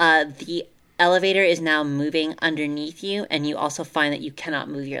 Dweezil, the elevator is now moving underneath you, and you also find that you cannot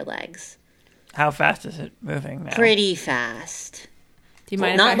move your legs. How fast is it moving now? Pretty fast. Do you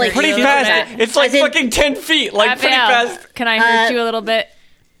mind Not if I like hurt Pretty you a little fast. bit? It's like As in- fucking 10 feet. Like pretty Raphael, fast. Can I hurt you a little bit?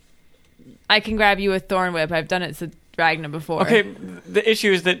 I can grab you with Thorn Whip. I've done it to Ragna before. Okay, the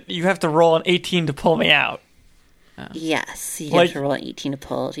issue is that you have to roll an 18 to pull me out. Yes, you Like- have to roll an 18 to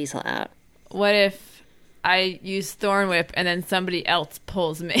pull Dweezil out. What if I use Thorn Whip and then somebody else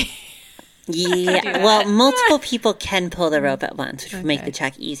pulls me? Yeah, well, multiple people can pull the rope at once, which would make Okay. the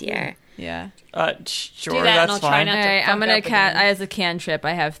check easier. Yeah. Sure, Do that and that's I'll try fine. not All to right, I'm fuck gonna up again. as a cantrip.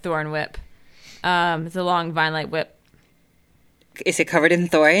 I have Thorn Whip. It's a long vine-like whip. Is it covered in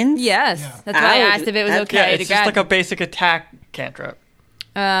thorns? Yes, Yeah. that's why I Ow, asked if it was that- okay Yeah, to it's just grab. like a basic attack cantrip.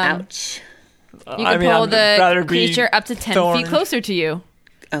 Ouch. You can pull I'd rather the be creature up to 10 thorned. feet closer to you.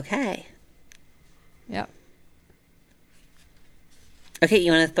 Okay. Yep. Okay,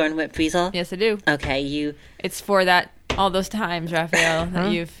 you want to thorn whip Dweezil? Yes, I do. Okay, you. It's for all those times, Raphael,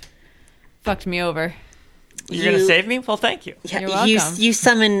 that you've fucked me over. You're gonna save me? Well, thank you. Yeah, You're you welcome. you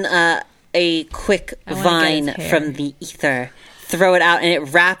summon a quick I wanna get vine his hair. from the ether, throw it out, and it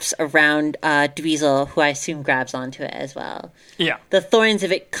wraps around Dweezil, who I assume grabs onto it as well. Yeah. The thorns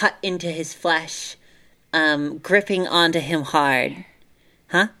of it cut into his flesh, gripping onto him hard.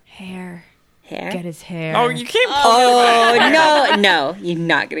 Hair. Hair? Get his hair. Oh, you can't. Oh, no, you're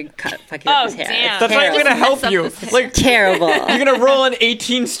not gonna cut fucking up his hair. damn. It's That's why I'm terrible. gonna help you. Like, Terrible. you're gonna roll an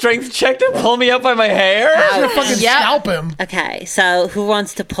 18 strength check to pull me up by my hair? I'm gonna fucking scalp him. Okay, so who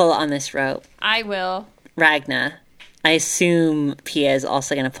wants to pull on this rope? I will. Ragna. I assume Pia is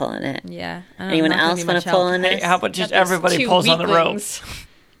also gonna pull on it. Yeah. I don't- Anyone not gonna else be want much to pull help. on Hey, this? how about just Got those everybody two pulls on the rope? weaklings.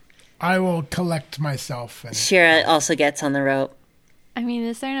 I will collect myself. And Shira also gets on the rope. I mean,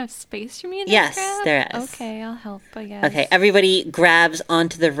 is there enough space for me to Yes, grab? there is. Okay, I'll help, I guess. Okay, everybody grabs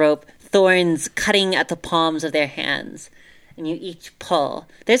onto the rope, thorns cutting at the palms of their hands, and you each pull.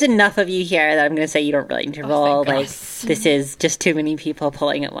 There's enough of you here that I'm going to say you don't really need to roll. Like, this is just too many people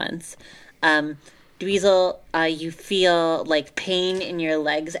pulling at once. Dweezil, you feel like pain in your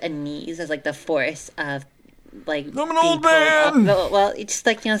legs and knees as like the force of like I'm an being old pulled up. man! Well, it's just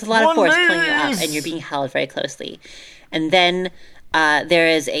like, there's a lot of One force pulling you up, knees! and you're being held very closely. And then there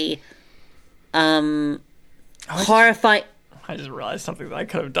is a horrifying. I just realized something that I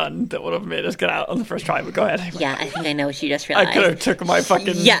could have done that would have made us get out on the first try, but go ahead. Yeah, I think I know what you just I realized. could have took my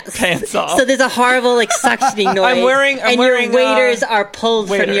fucking Yes. pants off. So there's a horrible like suctioning noise. I'm wearing, and your waiters are pulled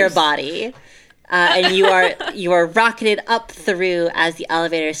from your waiters. body. And you are rocketed up through as the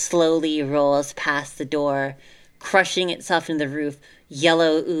elevator slowly rolls past the door, crushing itself into the roof.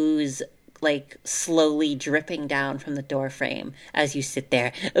 Yellow ooze like slowly dripping down from the door frame as you sit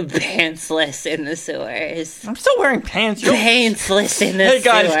there pantsless in the sewers. I'm still wearing pants. Pantsless in the Hey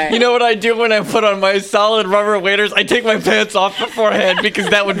guys, sewer. you know what I do when I put on my solid rubber waders? I take my pants off beforehand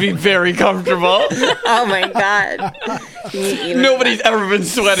because that would be very comfortable. Oh my god. Nobody's ever been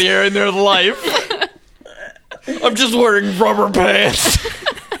sweatier in their life. I'm just wearing rubber pants.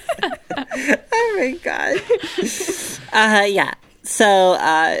 Oh my god. Yeah. So,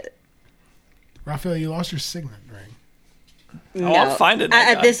 Raphael, you lost your signet ring. no. I'll find it.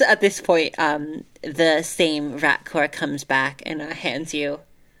 At this point, the same rat core comes back and hands you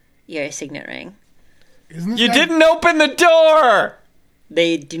your signet ring. Isn't this You guy- didn't open the door!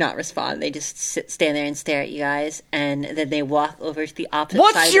 They do not respond. They just stand there and stare at you guys, and then they walk over to the opposite side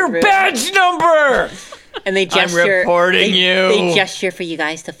What's of your the room, badge number? and they gesture. reporting you. They gesture for you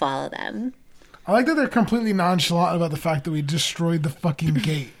guys to follow them. I like that they're completely nonchalant about the fact that we destroyed the fucking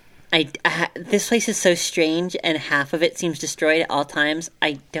gate. This place is so strange, and half of it seems destroyed at all times.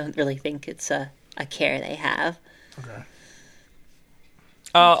 I don't really think it's a care they have. Okay.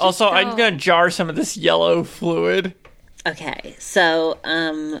 Also, I'm gonna jar some of this yellow fluid. Okay, so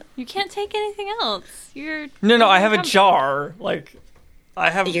You can't take anything else. You're No, I have a jar. Like, I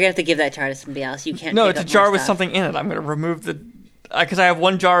have. you're gonna have to give that jar to somebody else. You can't. No, pick it's a up jar more with stuff. something in it. I'm gonna remove the. Because I have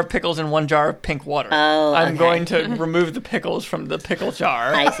one jar of pickles and one jar of pink water. Oh, I'm okay. going to remove the pickles from the pickle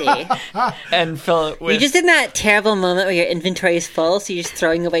jar I see. and fill it with. You just in that terrible moment where your inventory is full, so you're just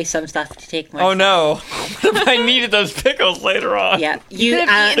throwing away some stuff to take more. Oh stuff. no! What if I needed those pickles later on? Yeah, You could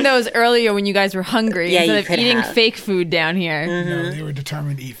have eaten those earlier when you guys were hungry Yeah, you instead of could eating have. fake food down here. No, they were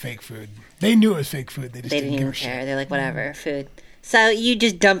determined to eat fake food. They knew it was fake food. They just They didn't didn't give even a shit. care. They're like, whatever, food. So you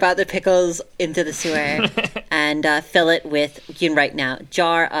just dump out the pickles into the sewer and fill it with, you can write now,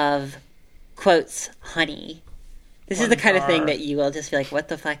 jar of, quotes, honey. This is the kind of thing jar. that you will just be like, what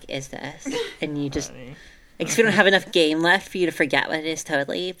the fuck is this? And you just, I guess we don't have enough game left for you to forget what it is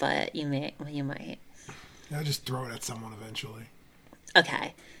totally, but you might. I'll just throw it at someone eventually.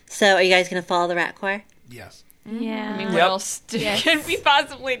 Okay. So are you guys going to follow the rat core? Yes. yeah. I mean, what Yep. else can we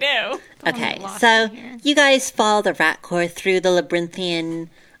possibly do? Okay, lost so in here. you guys follow the rat core through the labyrinthian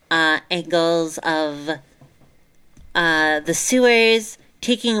angles of the sewers,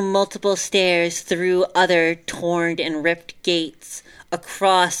 taking multiple stairs through other torn and ripped gates,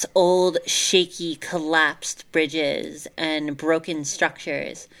 across old, shaky, collapsed bridges and broken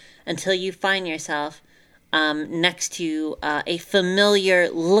structures, until you find yourself next to a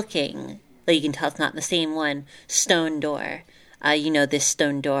familiar-looking, though you can tell it's not the same one, stone door. You know this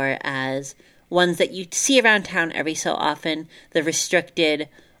stone door as ones that you see around town every so often, the restricted,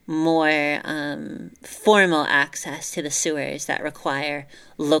 more formal access to the sewers that require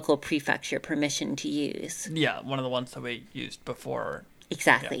local prefecture permission to use. Yeah, one of the ones that we used before.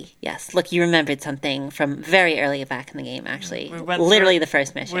 Exactly, yes. Look, you remembered something from very early back in the game, actually. We went Literally through the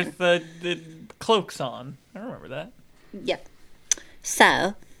first mission. With the cloaks on. I remember that. Yep.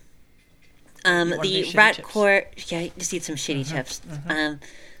 So, wanna do the shitty rat chips. core. Yeah, just eat some shitty chips.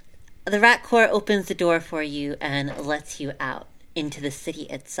 The rat core opens the door for you and lets you out into the city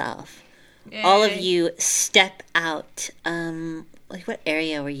itself. All of you step out. Like, what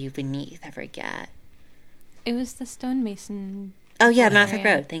area were you beneath? I forget. It was the stonemason. Oh yeah, Maffick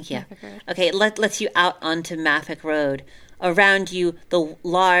area. Road. Thank you. Maffick Road. Okay, it lets you out onto Maffick Road. Around you, the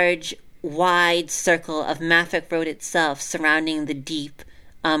large, wide circle of Maffick Road itself, surrounding the deep,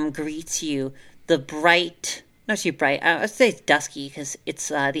 greets you. The bright, not too bright. I would say it's dusky because it's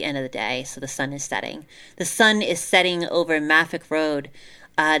the end of the day, so the sun is setting. The sun is setting over Maffick Road,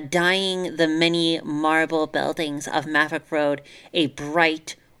 dyeing the many marble buildings of Maffick Road a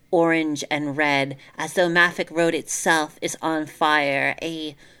bright orange and red, as though Maffick Road itself is on fire,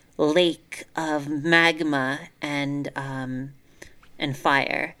 a lake of magma and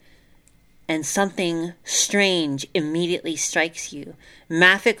fire. And something strange immediately strikes you.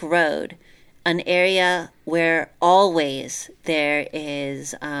 Maffick Road, an area where always there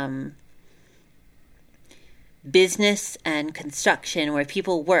is business and construction, where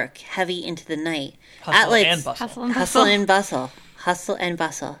people work heavy into the night. Hustle Atla's- and bustle. Hustle and Hustle and bustle. Hustle and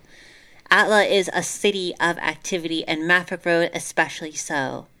bustle. Atla is a city of activity, and Maffick Road especially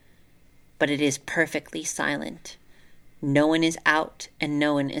so. But it is perfectly silent. No one is out and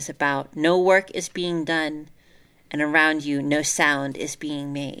no one is about. No work is being done, and around you no sound is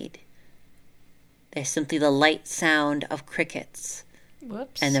being made. There's simply the light sound of crickets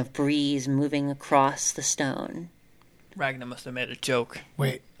Whoops. and of breeze moving across the stone. Ragnar must have made a joke.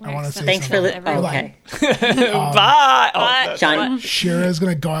 Wait, I want to say Thanks for something. listening. Hold on. Okay. Bye. Oh, John, Shira is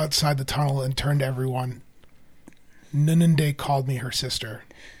going to go outside the tunnel and turn to everyone. Nununde called me her sister.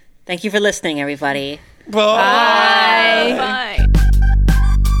 thank you for listening, everybody. bye. Bye.